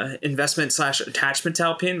investment / attachment to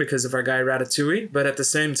Alpine because of our guy Ratatouille. But at the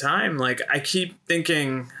same time, like, I keep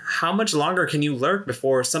thinking, how much longer can you lurk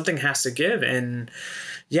before something has to give? And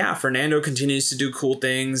yeah, Fernando continues to do cool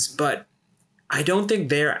things, but I don't think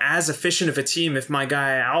they're as efficient of a team if my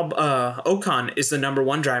guy Ocon is the number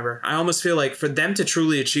 1 driver. I almost feel like for them to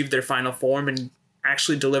truly achieve their final form and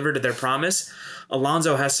actually deliver to their promise,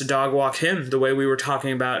 Alonso has to dog walk him the way we were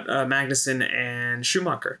talking about Magnussen and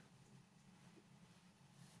Schumacher.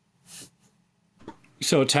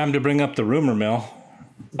 So time to bring up the rumor mill.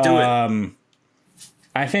 Do it.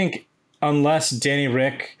 I think unless Danny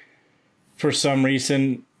Rick, for some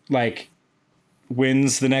reason, like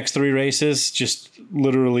wins the next 3 races, just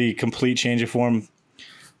literally complete change of form,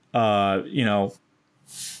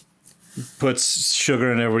 puts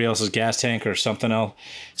sugar in everybody else's gas tank or something else,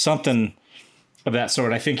 something of that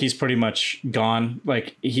sort. I think he's pretty much gone.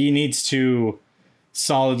 Like he needs to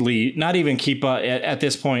solidly not even keep up at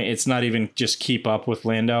this point. It's not even just keep up with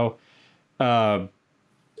Lando.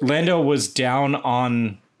 Lando was down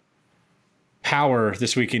on power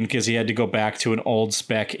this weekend because he had to go back to an old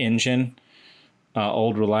spec engine,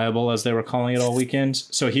 old reliable as they were calling it all weekend.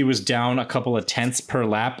 So he was down a couple of tenths per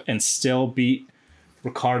lap and still beat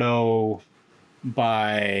Ricardo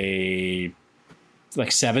by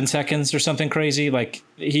like 7 seconds or something crazy. Like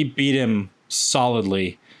he beat him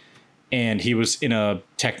solidly, and he was in a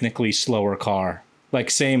technically slower car, like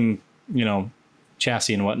same,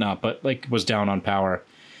 chassis and whatnot, but like was down on power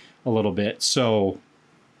a little bit. So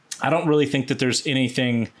I don't really think that there's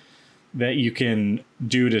anything that you can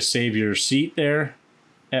do to save your seat there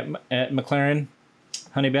at McLaren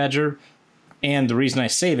Honey Badger. And the reason I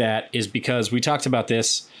say that is because we talked about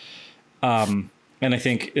this, and I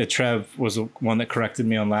think Trev was the one that corrected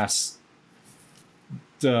me on last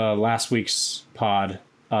week's pod,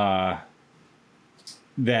 that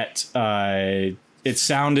it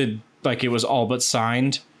sounded like it was all but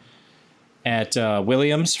signed at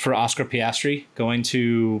Williams for Oscar Piastri going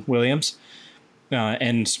to Williams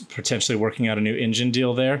and potentially working out a new engine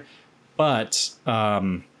deal there. But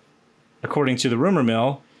according to the rumor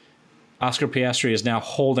mill, Oscar Piastri is now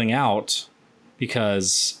holding out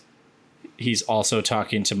because he's also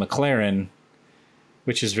talking to McLaren,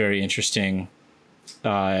 which is very interesting.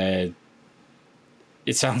 It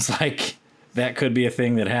sounds like that could be a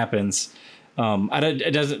thing that happens.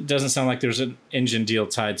 It doesn't sound like there's an engine deal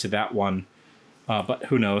tied to that one, but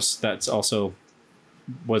who knows? That's also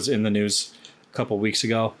was in the news a couple weeks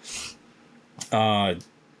ago. It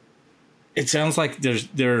sounds like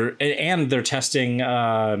they're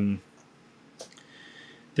testing.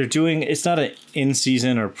 They're doing, it's not an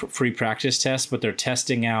in-season or free practice test, but they're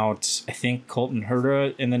testing out, I think, Colton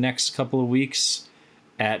Herta in the next couple of weeks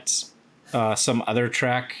at some other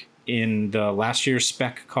track in the last year's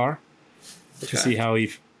spec car to see how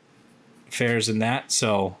he fares in that.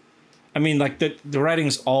 So, I mean, like the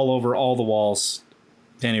writing's all over all the walls.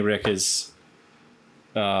 Danny Rick is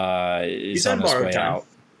he's on on his borrowed way time. out.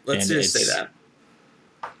 Let's just say that.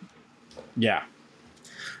 Yeah.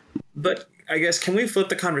 But I guess, can we flip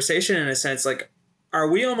the conversation in a sense? Like, are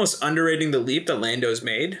we almost underrating the leap that Lando's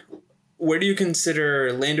made? Where do you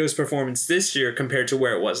consider Lando's performance this year compared to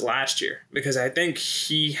where it was last year? Because I think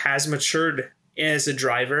he has matured as a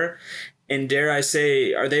driver. And dare I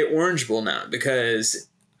say, are they Orange Bull now? Because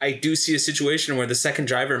I do see a situation where the second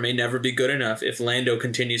driver may never be good enough if Lando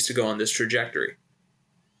continues to go on this trajectory.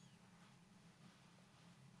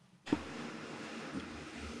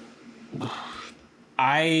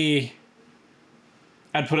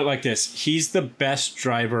 I'd put it like this. He's the best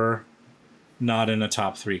driver not in a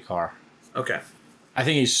top 3 car. Okay. I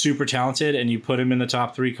think he's super talented, and you put him in the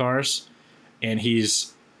top 3 cars, and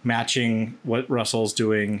he's matching what Russell's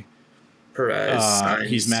doing. Perez.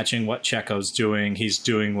 He's matching what Checo's doing. He's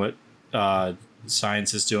doing what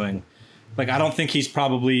Sainz is doing. Like, I don't think he's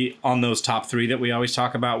probably on those top 3 that we always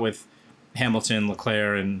talk about with Hamilton,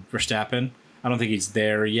 Leclerc, and Verstappen. I don't think he's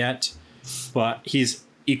there yet, but he's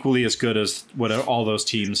equally as good as what are all those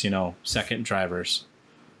teams, second drivers.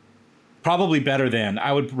 Probably better than,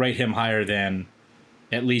 I would rate him higher than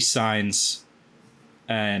at least Sainz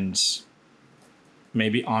and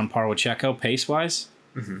maybe on par with Checo pace wise.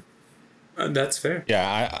 Mm-hmm. That's fair.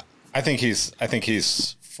 Yeah, I think he's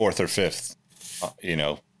 4th or 5th.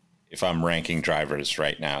 If I'm ranking drivers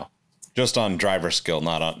right now, just on driver skill,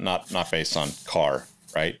 not based on car,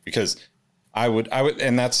 right? Because I would,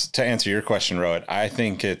 and that's to answer your question, Rohit. I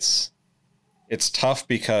think it's tough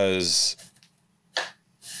because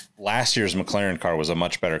last year's McLaren car was a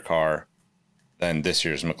much better car than this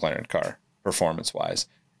year's McLaren car, performance wise.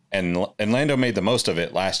 And Lando made the most of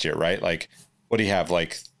it last year, right? Like, what do you have?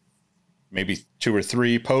 Like maybe 2 or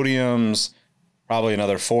 3 podiums, probably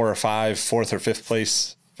another 4 or 5 4th or 5th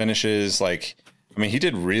place finishes. Like, I mean, he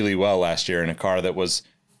did really well last year in a car that was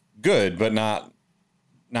good, but not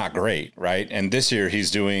great, right? And this year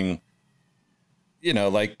he's doing,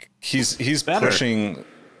 like he's better. Pushing.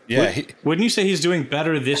 Yeah, wouldn't you say he's doing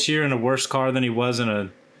better this year in a worse car than he was in a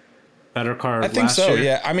better car? I think last so. year?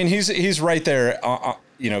 Yeah, I mean he's right there, kind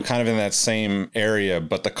of in that same area.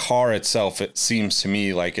 But the car itself, it seems to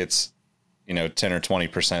me like it's 10 or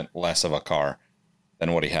 20% less of a car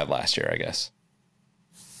than what he had last year, I guess.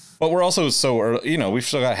 But we're also so early, we've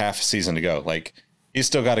still got half a season to go. Like, he's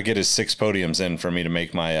still got to get his 6 podiums in for me to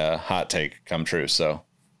make my hot take come true. So,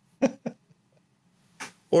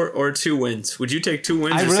 or 2 wins. Would you take 2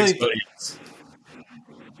 wins I or really 6 podiums?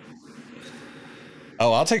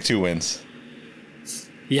 Oh, I'll take 2 wins.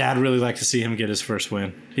 Yeah, I'd really like to see him get his first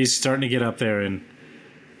win. He's starting to get up there in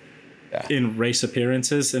race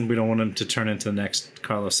appearances, and we don't want him to turn into the next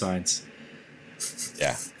Carlos Sainz.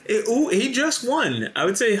 Yeah. He just won. I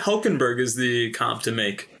would say Hulkenberg is the comp to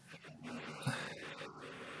make.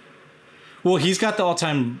 Well, he's got the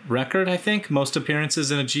all-time record, I think, most appearances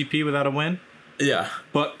in a GP without a win. Yeah.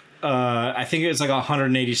 But I think it was like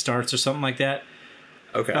 180 starts or something like that.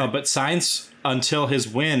 Okay. But Sainz, until his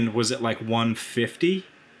win, was at like 150.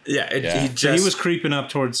 Yeah. He was creeping up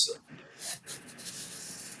towards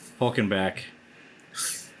Hulkenberg.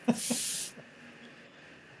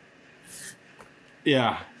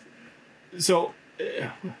 Yeah. So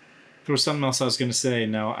there was something else I was going to say.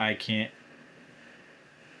 No, I can't.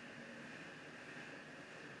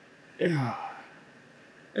 Yeah.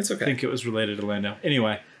 It's okay. I think it was related to Lando.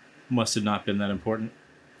 Anyway, must have not been that important.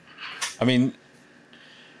 I mean,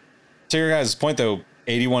 to your guys' point, though,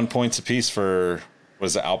 81 points apiece for,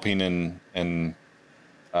 was it Alpine and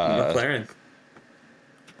McLaren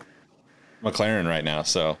right now.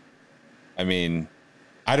 So, I mean,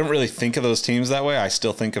 I don't really think of those teams that way. I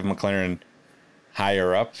still think of McLaren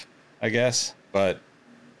higher up, I guess, but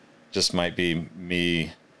just might be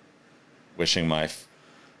me wishing my,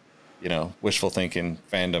 wishful thinking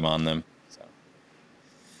fandom on them. So.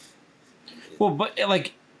 Well, but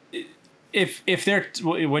like, if they're,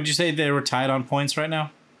 what'd you say, they were tied on points right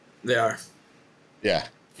now? They are. Yeah.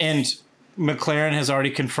 And McLaren has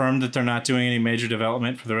already confirmed that they're not doing any major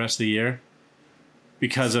development for the rest of the year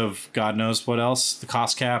because of God knows what else, the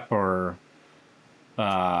cost cap or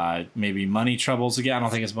maybe money troubles again. I don't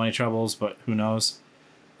think it's money troubles, but who knows?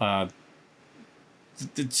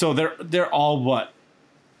 So they're all what?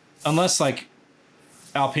 Unless like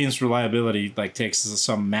Alpine's reliability like takes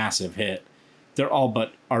some massive hit, they're all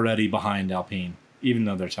but already behind Alpine, even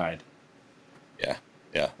though they're tied. Yeah,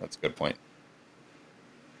 that's a good point.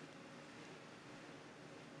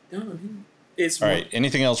 No, it's all right.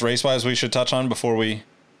 Anything else race-wise we should touch on before we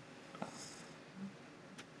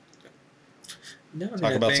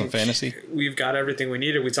talk about some fantasy? We've got everything we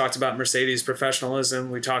needed. We talked about Mercedes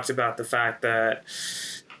professionalism. We talked about the fact that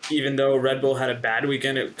even though Red Bull had a bad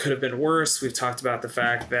weekend, it could have been worse. We've talked about the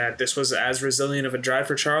fact that this was as resilient of a drive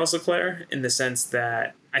for Charles Leclerc in the sense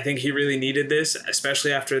that I think he really needed this,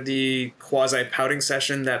 especially after the quasi-pouting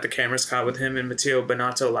session that the cameras caught with him and Matteo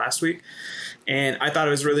Binotto last week. And I thought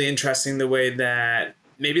it was really interesting the way that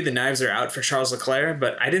maybe the knives are out for Charles Leclerc,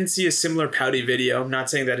 but I didn't see a similar pouty video. I'm not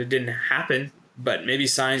saying that it didn't happen, but maybe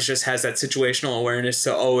Sainz just has that situational awareness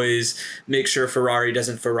to always make sure Ferrari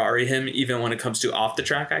doesn't Ferrari him, even when it comes to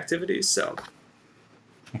off-the-track activities. So,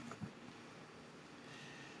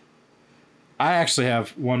 I actually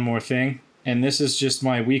have one more thing, and this is just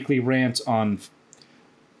my weekly rant on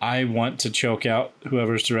I want to choke out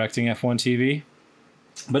whoever's directing F1 TV.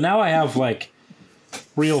 But now I have, like,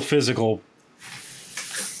 real physical,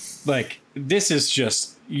 like, this is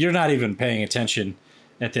just, you're not even paying attention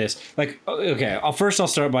at this. Like, okay, I'll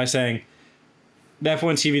start by saying the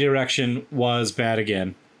F1 TV direction was bad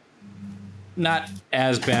again. Not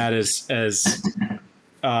as bad as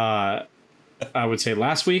I would say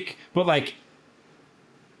last week, but, like,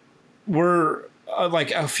 we're,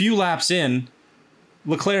 like, a few laps in,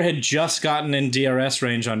 Leclerc had just gotten in DRS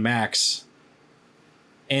range on Max,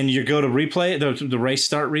 and you go to replay, the race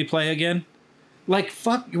start replay again. Like,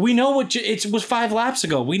 fuck, we know it was 5 laps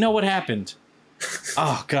ago. We know what happened.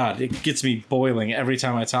 Oh, God, it gets me boiling every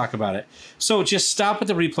time I talk about it. So just stop at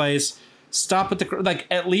the replays. Stop at the,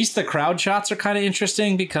 at least the crowd shots are kind of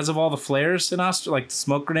interesting because of all the flares in Austria, like the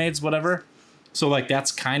smoke grenades, whatever. So, like,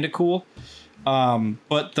 that's kind of cool.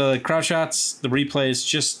 But the crowd shots, the replays,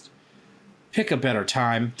 just pick a better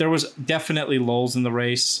time. There was definitely lulls in the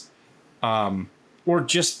race. Or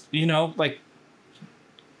just, like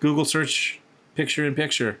Google search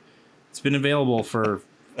picture-in-picture. It's been available for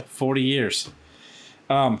 40 years.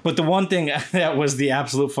 But the one thing that was the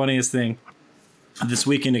absolute funniest thing this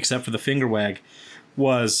weekend, except for the finger wag,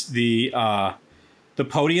 was the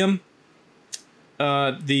podium,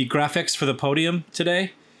 the graphics for the podium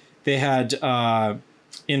today. They had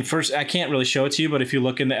in first, I can't really show it to you, but if you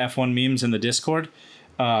look in the F1 memes in the Discord,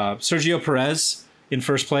 Sergio Perez in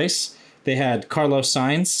first place. They had Carlos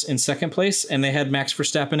Sainz in second place, and they had Max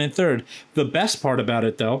Verstappen in third. The best part about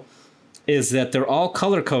it, though, is that they're all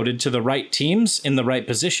color-coded to the right teams in the right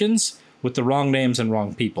positions with the wrong names and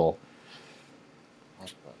wrong people.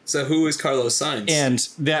 So who is Carlos Sainz? And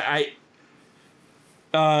that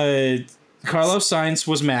Carlos Sainz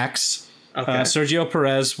was Max. Okay. Sergio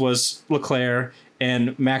Perez was Leclerc,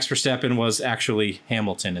 and Max Verstappen was actually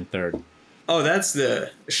Hamilton in third. Oh, that's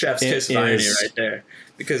the chef's kiss of irony right there.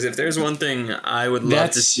 Because if there's one thing I would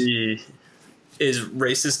love to see is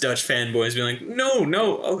racist Dutch fanboys being like,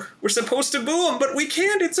 no, oh, we're supposed to boo him, but we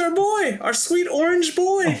can't. It's our boy, our sweet orange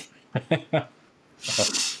boy.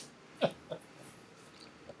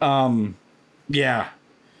 Yeah.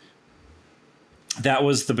 That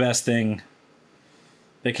was the best thing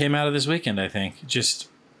that came out of this weekend, I think. Just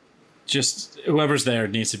whoever's there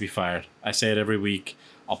needs to be fired. I say it every week.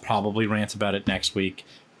 I'll probably rant about it next week.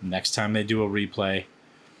 Next time they do a replay.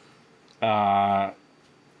 Well,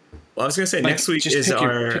 I was going to say, next week is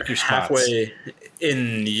our halfway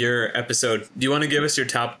in your episode. Do you want to give us your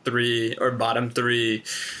top 3 or bottom 3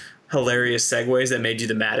 hilarious segues that made you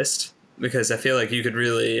the maddest? Because I feel like you could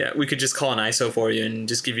really, we could just call an ISO for you and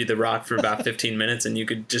just give you the rock for about 15 minutes and you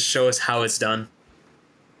could just show us how it's done.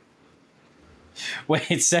 Wait,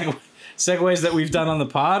 segues that we've done on the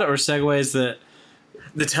pod or segues that...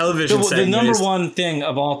 The television segues. The number one thing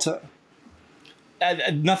of all time...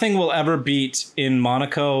 Nothing will ever beat in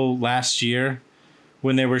Monaco last year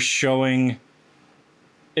when they were showing...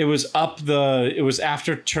 It was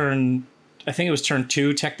after turn... I think it was turn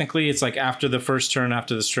 2, technically. It's like after the first turn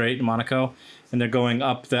after the straight in Monaco. And they're going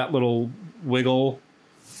up that little wiggle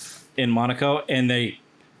in Monaco. And they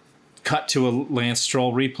cut to a Lance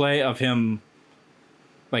Stroll replay of him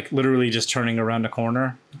like literally just turning around a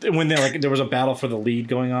corner. When there was a battle for the lead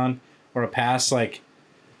going on or a pass. Like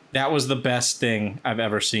that was the best thing I've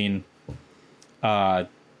ever seen.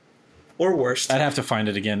 Or worst. I'd have to find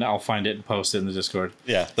it again. I'll find it and post it in the Discord.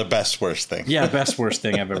 Yeah, the best worst thing. Yeah, best worst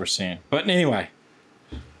thing I've ever seen. But anyway,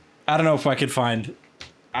 I don't know if I could find...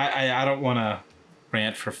 I don't want to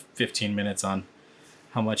rant for 15 minutes on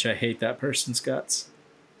how much I hate that person's guts.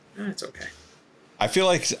 It's okay. I feel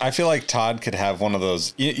like Todd could have one of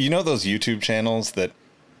those... You know those YouTube channels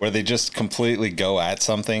where they just completely go at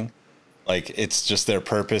something? Like, it's just their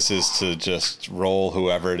purpose is to just roll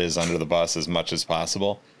whoever it is under the bus as much as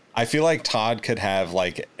possible. I feel like Todd could have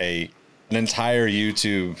like an entire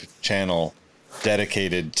YouTube channel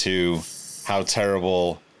dedicated to how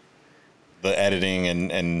terrible the editing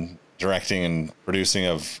and directing and producing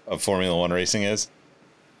of Formula One racing is.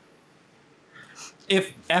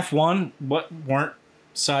 If F1 weren't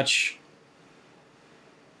such,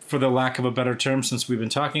 for the lack of a better term, since we've been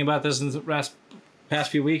talking about this in the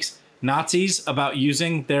past few weeks, Nazis about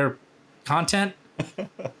using their content,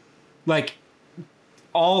 like...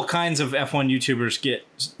 All kinds of F1 YouTubers get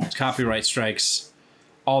copyright strikes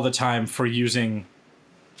all the time for using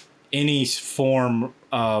any form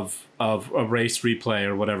of a race replay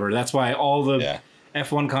or whatever. That's why all the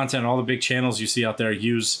F1 content, all the big channels you see out there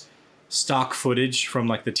use stock footage from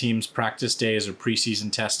like the team's practice days or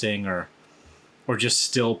preseason testing or just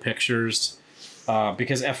still pictures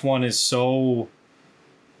because F1 is so...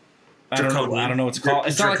 I don't know what to call it.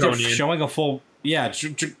 It's not like they're showing a full... Yeah,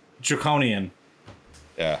 draconian.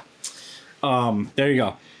 Yeah. There you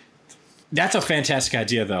go. That's a fantastic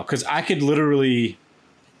idea, though, because I could literally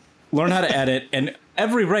learn how to edit, and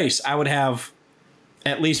every race I would have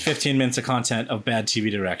at least 15 minutes of content of bad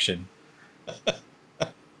TV direction.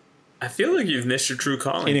 I feel like you've missed your true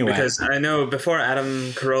calling. Anyway. Because I know before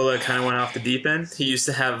Adam Carolla kind of went off the deep end, he used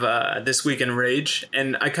to have This Week in Rage,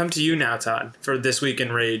 and I come to you now, Todd, for This Week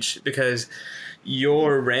in Rage, because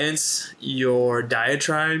your rants, your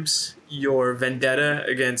diatribes, your vendetta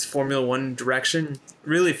against Formula One direction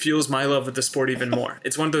really fuels my love of the sport even more.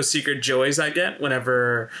 It's one of those secret joys I get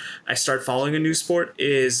whenever I start following a new sport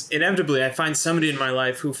is inevitably I find somebody in my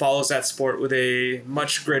life who follows that sport with a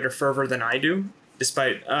much greater fervor than I do,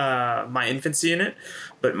 despite my infancy in it.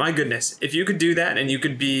 But my goodness, if you could do that and you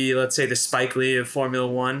could be, let's say, the Spike Lee of Formula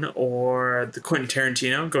One or the Quentin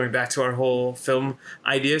Tarantino, going back to our whole film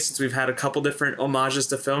idea, since we've had a couple different homages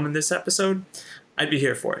to film in this episode, I'd be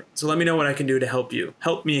here for it. So let me know what I can do to help you.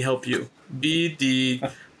 Help me help you. Be the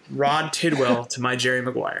Rod Tidwell to my Jerry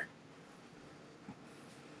Maguire.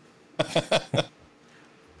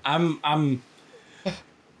 I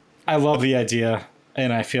love the idea,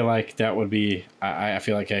 and I feel like that would be... I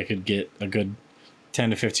feel like I could get a good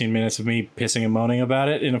 10 to 15 minutes of me pissing and moaning about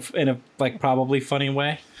it in a like probably funny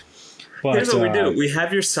way. But, here's what we do. We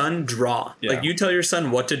have your son draw. Yeah. Like you tell your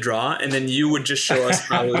son what to draw, and then you would just show us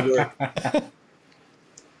how it would work.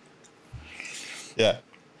 Yeah.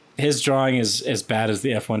 His drawing is as bad as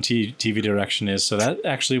the F1 TV direction is, so that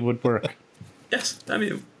actually would work. Yes. I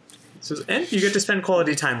mean, And you get to spend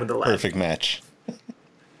quality time with the lad. Perfect match.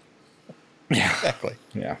 Yeah. Exactly.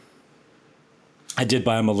 Yeah. I did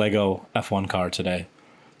buy him a Lego F1 car today.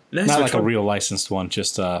 Nice. Not Which like a one? real licensed one,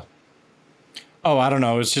 just I don't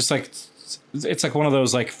know. It's just like it's like one of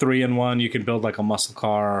those like 3-in-1. You can build like a muscle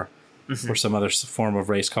car or some other form of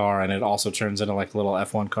race car, and it also turns into like a little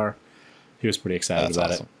F1 car. He was pretty excited That's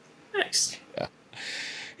about awesome. Nice.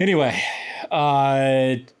 Anyway,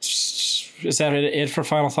 is that it for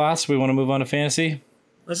final thoughts? We want to move on to fantasy?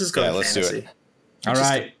 Let's just go Yeah, with let's do fantasy. it. All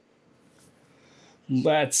right.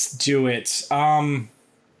 Let's do it.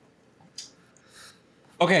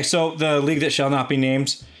 Okay, so the league that shall not be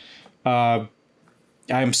named, I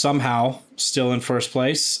am somehow still in first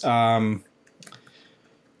place.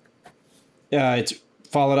 It's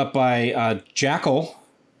followed up by Jackal,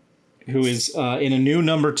 who is in a new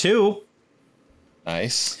number 2.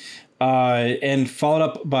 Nice. And followed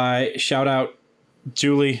up by shout out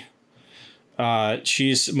Julie.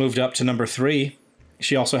 She's moved up to number 3.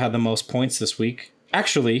 She also had the most points this week.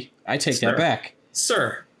 Actually, I take that back.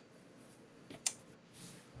 Sir.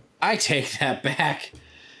 I take that back.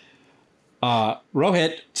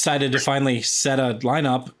 Rohit decided to finally set a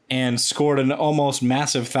lineup and scored an almost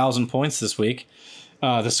massive 1,000 points this week.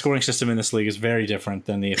 The scoring system in this league is very different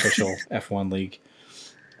than the official F1 league.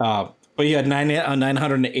 But he had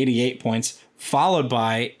 988 points, followed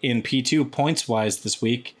by, in P2 points-wise this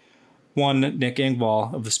week, one Nick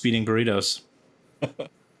Engvall of the Speeding Burritos.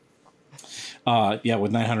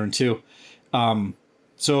 With 902.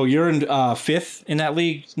 So you're in 5th in that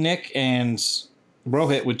league, Nick, and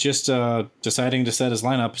Rohit, with just deciding to set his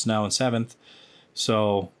lineup, is now in 7th.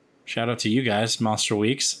 So shout out to you guys, Monster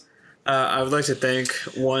Weeks. I would like to thank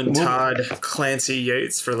Todd Clancy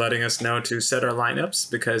Yates for letting us know to set our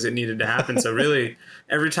lineups because it needed to happen. So really,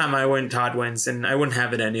 every time I win, Todd wins, and I wouldn't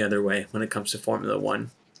have it any other way when it comes to Formula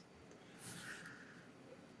One.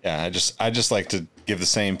 Yeah, I just like to give the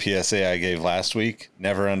same PSA I gave last week.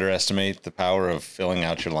 Never underestimate the power of filling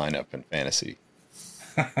out your lineup in fantasy.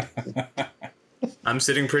 I'm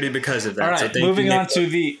sitting pretty because of that. All right, so thank moving you, on Nick. to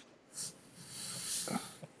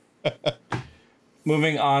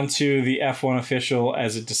the F1 official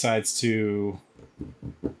as it decides to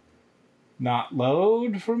not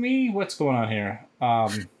load for me. What's going on here?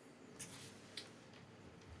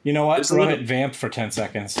 You know what? There's a Rohit little- vamped for 10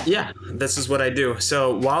 seconds. Yeah, this is what I do.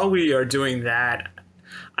 So while we are doing that,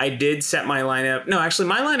 I did set my lineup. No, actually,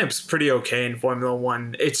 my lineup's pretty okay in Formula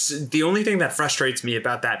One. It's the only thing that frustrates me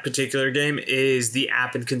about that particular game is the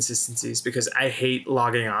app inconsistencies because I hate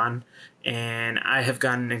logging on, and I have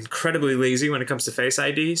gotten incredibly lazy when it comes to Face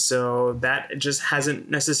ID. So that just hasn't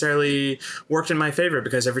necessarily worked in my favor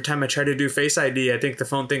because every time I try to do Face ID, I think the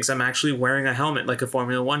phone thinks I'm actually wearing a helmet like a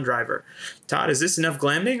Formula One driver. Todd, is this enough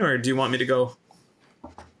glamping, or do you want me to go?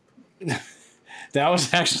 That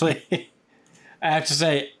was actually, I have to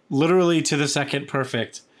say, literally to the second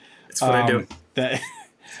perfect. It's what I do.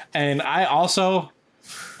 And I also,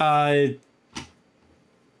 like,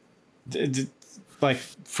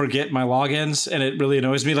 forget my logins, and it really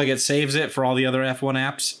annoys me. Like, it saves it for all the other F1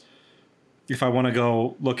 apps. If I want to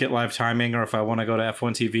go look at live timing, or if I want to go to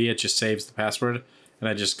F1 TV, it just saves the password, and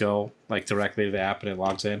I just go like directly to the app, and it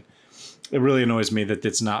logs in. It really annoys me that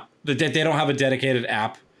it's not that they don't have a dedicated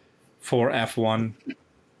app for F1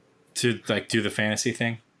 to like do the fantasy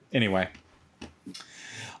thing. Anyway,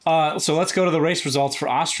 so let's go to the race results for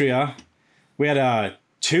Austria. We had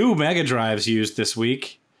 2 Mega Drives used this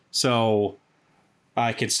week, so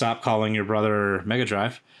I could stop calling your brother Mega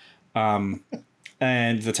Drive.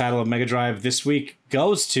 And the title of Mega Drive this week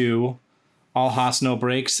goes to All Haas No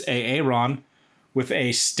Brakes Aaron with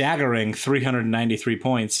a staggering 393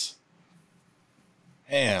 points.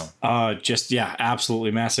 Damn.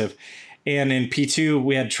 Absolutely massive. And in P2,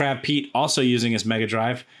 we had Trav Pete also using his Mega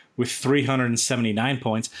Drive with 379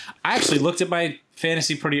 points. I actually looked at my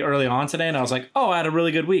fantasy pretty early on today, and I was like, oh, I had a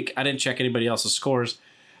really good week. I didn't check anybody else's scores.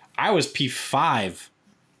 I was P5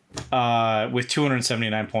 with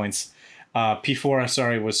 279 points.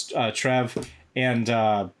 P4, was Trev.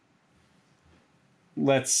 And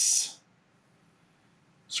let's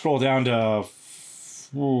scroll down to...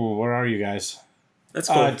 where are you guys? That's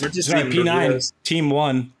cool. We're just reading P9, reviews. Team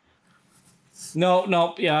 1.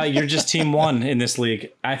 No, you're just Team 1 in this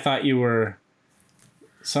league. I thought you were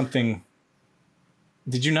something...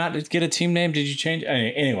 Did you not get a team name? Did you change?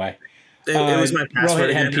 Anyway. It was my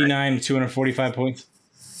password Rohit had again. P9, 245 points.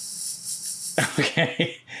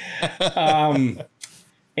 Okay.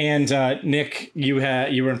 And Nick, you were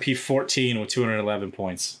in P14 with 211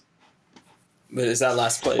 points. But is that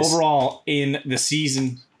last place? Overall, in the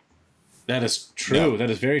season, That is true. Yeah. That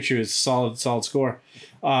is very true. It's a solid score.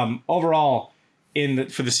 Overall,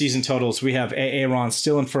 for the season totals, we have Aaron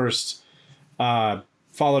still in first,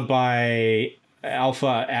 followed by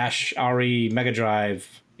Alpha, Ash, Ari, Mega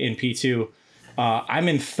Drive in P2. I'm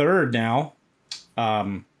in third now,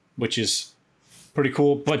 which is pretty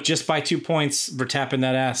cool, but just by 2 points. Vertapping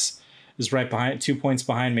that ass is right behind, 2 points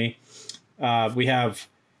behind me. We have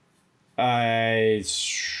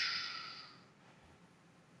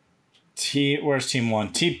where's team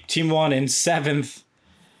one? Team one in seventh.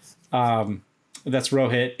 That's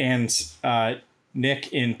Rohit and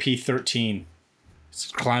Nick in P13.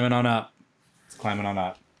 It's climbing on up.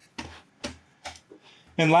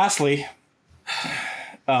 And lastly,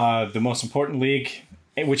 the most important league,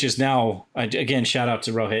 which is now, again, shout out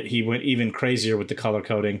to Rohit. He went even crazier with the color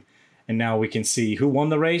coding. And now we can see who won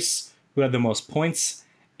the race, who had the most points,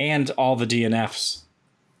 and all the DNFs,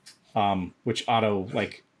 which auto,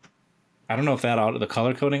 like, I don't know if the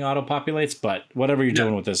color coding auto populates, but whatever you're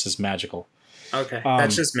doing with this is magical. Okay,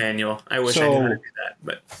 that's just manual. I wish I knew how to do that,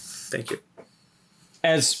 but thank you.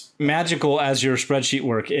 As magical as your spreadsheet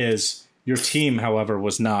work is, your team, however,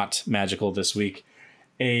 was not magical this week.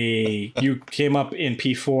 You came up in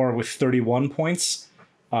P4 with 31 points,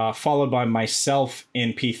 followed by myself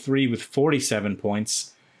in P3 with 47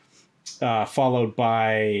 points, followed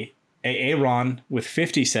by Aaron with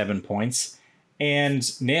 57 points,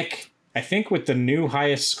 and Nick, I think with the new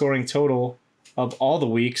highest scoring total of all the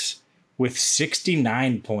weeks, with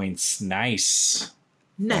 69 points. Nice.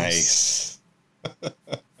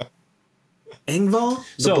 Engvall?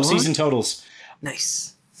 So, season totals.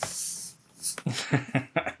 Nice.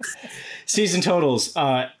 Season totals.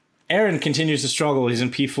 Aaron continues to struggle. He's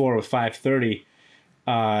in P4 with 530.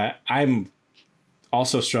 I'm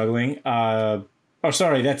also struggling.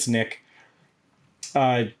 That's Nick.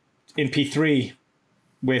 In P3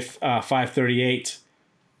 with 538.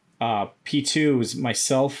 P2 is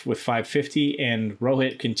myself with 550, and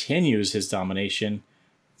Rohit continues his domination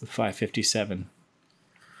with 557.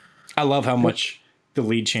 I love how much the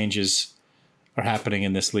lead changes are happening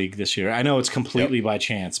in this league this year. I know it's completely by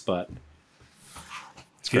chance, but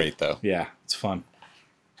it's great though. Yeah, it's fun.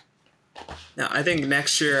 Now, I think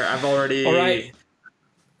next year All right.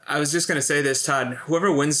 I was just going to say this, Todd.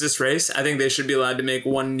 Whoever wins this race, I think they should be allowed to make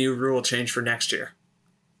one new rule change for next year.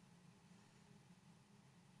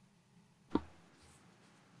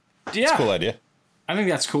 Yeah. It's a cool idea. I think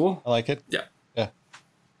that's cool. I like it. Yeah.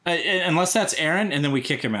 Unless that's Aaron, and then we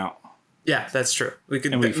kick him out. Yeah, that's true. Maybe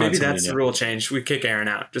that's the rule change. We kick Aaron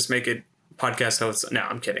out. Just make it podcast host. No,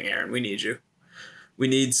 I'm kidding, Aaron. We need you. We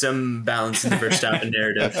need some balance in the Verstappen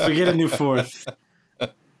narrative. We get a new fourth.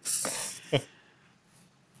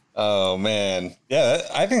 Oh man, yeah,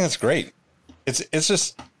 I think that's great.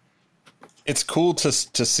 It's cool to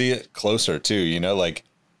see it closer too. You know, like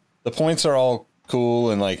the points are all cool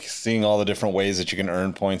and like seeing all the different ways that you can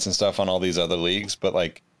earn points and stuff on all these other leagues, but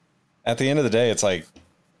like at the end of the day, it's like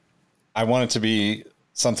I want it to be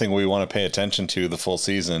something we want to pay attention to the full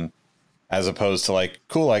season, as opposed to like,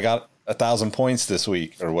 cool, I got 1,000 points this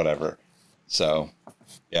week or whatever. So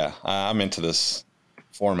yeah, I'm into this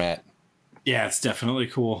format. Yeah, it's definitely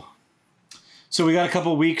cool. So we got a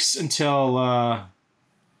couple weeks until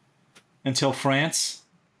France.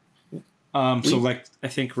 So like I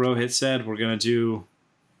think Rohit said, we're gonna do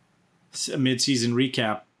a mid-season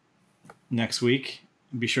recap next week.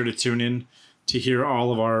 Be sure to tune in to hear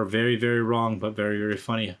all of our very, very wrong but very, very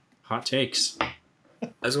funny hot takes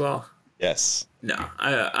as well. Yes. No,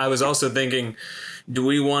 I was also thinking, do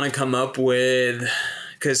we want to come up with,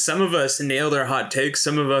 because some of us nailed our hot takes,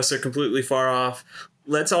 some of us are completely far off.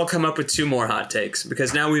 Let's all come up with 2 more hot takes,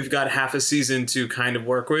 because now we've got half a season to kind of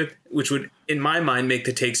work with, which would, in my mind, make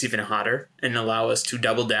the takes even hotter and allow us to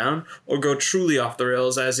double down or go truly off the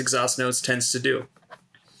rails, as Exhaust Notes tends to do.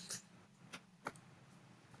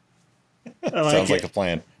 Sounds like a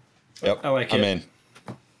plan. Yep. I like it. I'm in.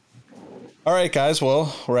 All right, guys.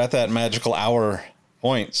 Well, we're at that magical hour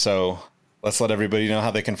point, so let's let everybody know how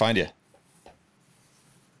they can find you.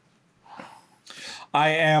 I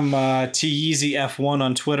am TYeezyF1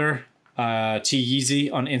 on Twitter,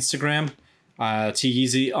 TYeezy on Instagram,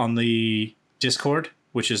 TYeezy on the Discord,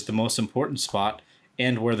 which is the most important spot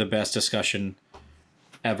and where the best discussion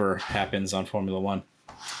ever happens on Formula One.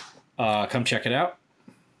 Come check it out.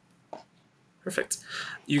 Perfect.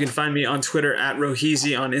 You can find me on Twitter at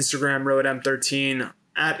Roheezy, on Instagram, RoadM13,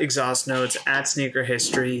 at Exhaust Notes, at Sneaker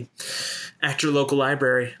History, at your local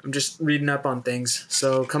library. I'm just reading up on things.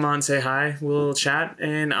 So come on, say hi, we'll chat,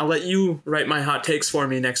 and I'll let you write my hot takes for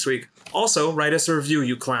me next week. Also, write us a review,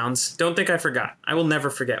 you clowns. Don't think I forgot. I will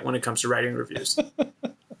never forget when it comes to writing reviews.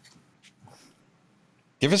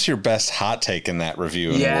 Give us your best hot take in that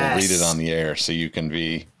review, and we'll read it on the air so you can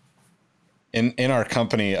be in our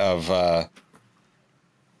company of I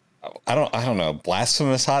don't know,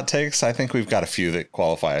 blasphemous hot takes. I think we've got a few that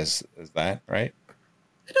qualify as that, right?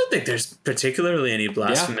 I don't think there's particularly any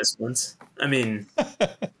blasphemous ones. I mean,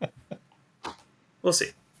 we'll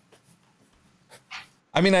see.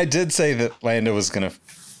 I mean, I did say that Lando was going to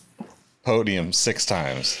podium 6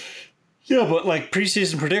 times. Yeah, but like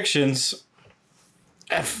preseason predictions,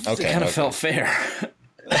 it kind of felt fair.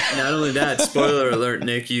 Not only that, spoiler alert,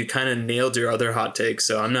 Nick, you kind of nailed your other hot take,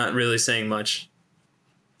 so I'm not really saying much.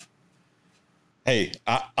 Hey,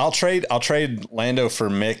 I'll trade Lando for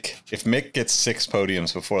Mick. If Mick gets 6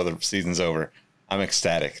 podiums before the season's over, I'm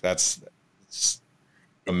ecstatic. That's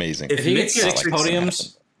amazing. If he gets 6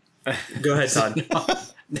 podiums, go ahead, Todd.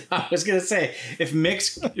 No, I was gonna say if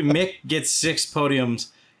Mick gets 6 podiums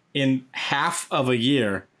in half of a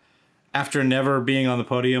year after never being on the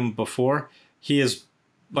podium before, he is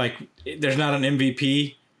like, there's not an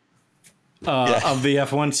MVP of the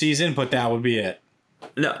F1 season, but that would be it.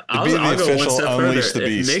 No, I'll go one step further.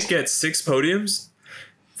 If Mick gets 6 podiums,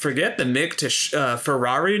 forget the Mick to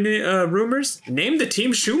Ferrari rumors. Name the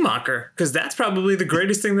team Schumacher, because that's probably the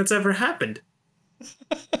greatest thing that's ever happened.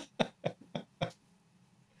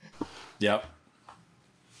 Yep.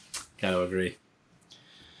 Gotta agree.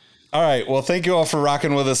 All right. Well, thank you all for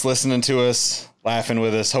rocking with us, listening to us, laughing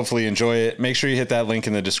with us. Hopefully you enjoy it. Make sure you hit that link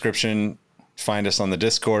in the description. Find us on the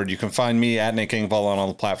Discord. You can find me at Nick Engvall on all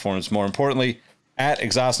the platforms. More importantly, at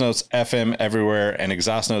Exhaust Notes FM everywhere and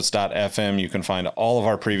exhaustnotes.fm. You can find all of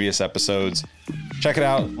our previous episodes. Check it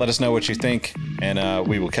out. Let us know what you think, and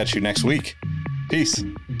we will catch you next week. Peace.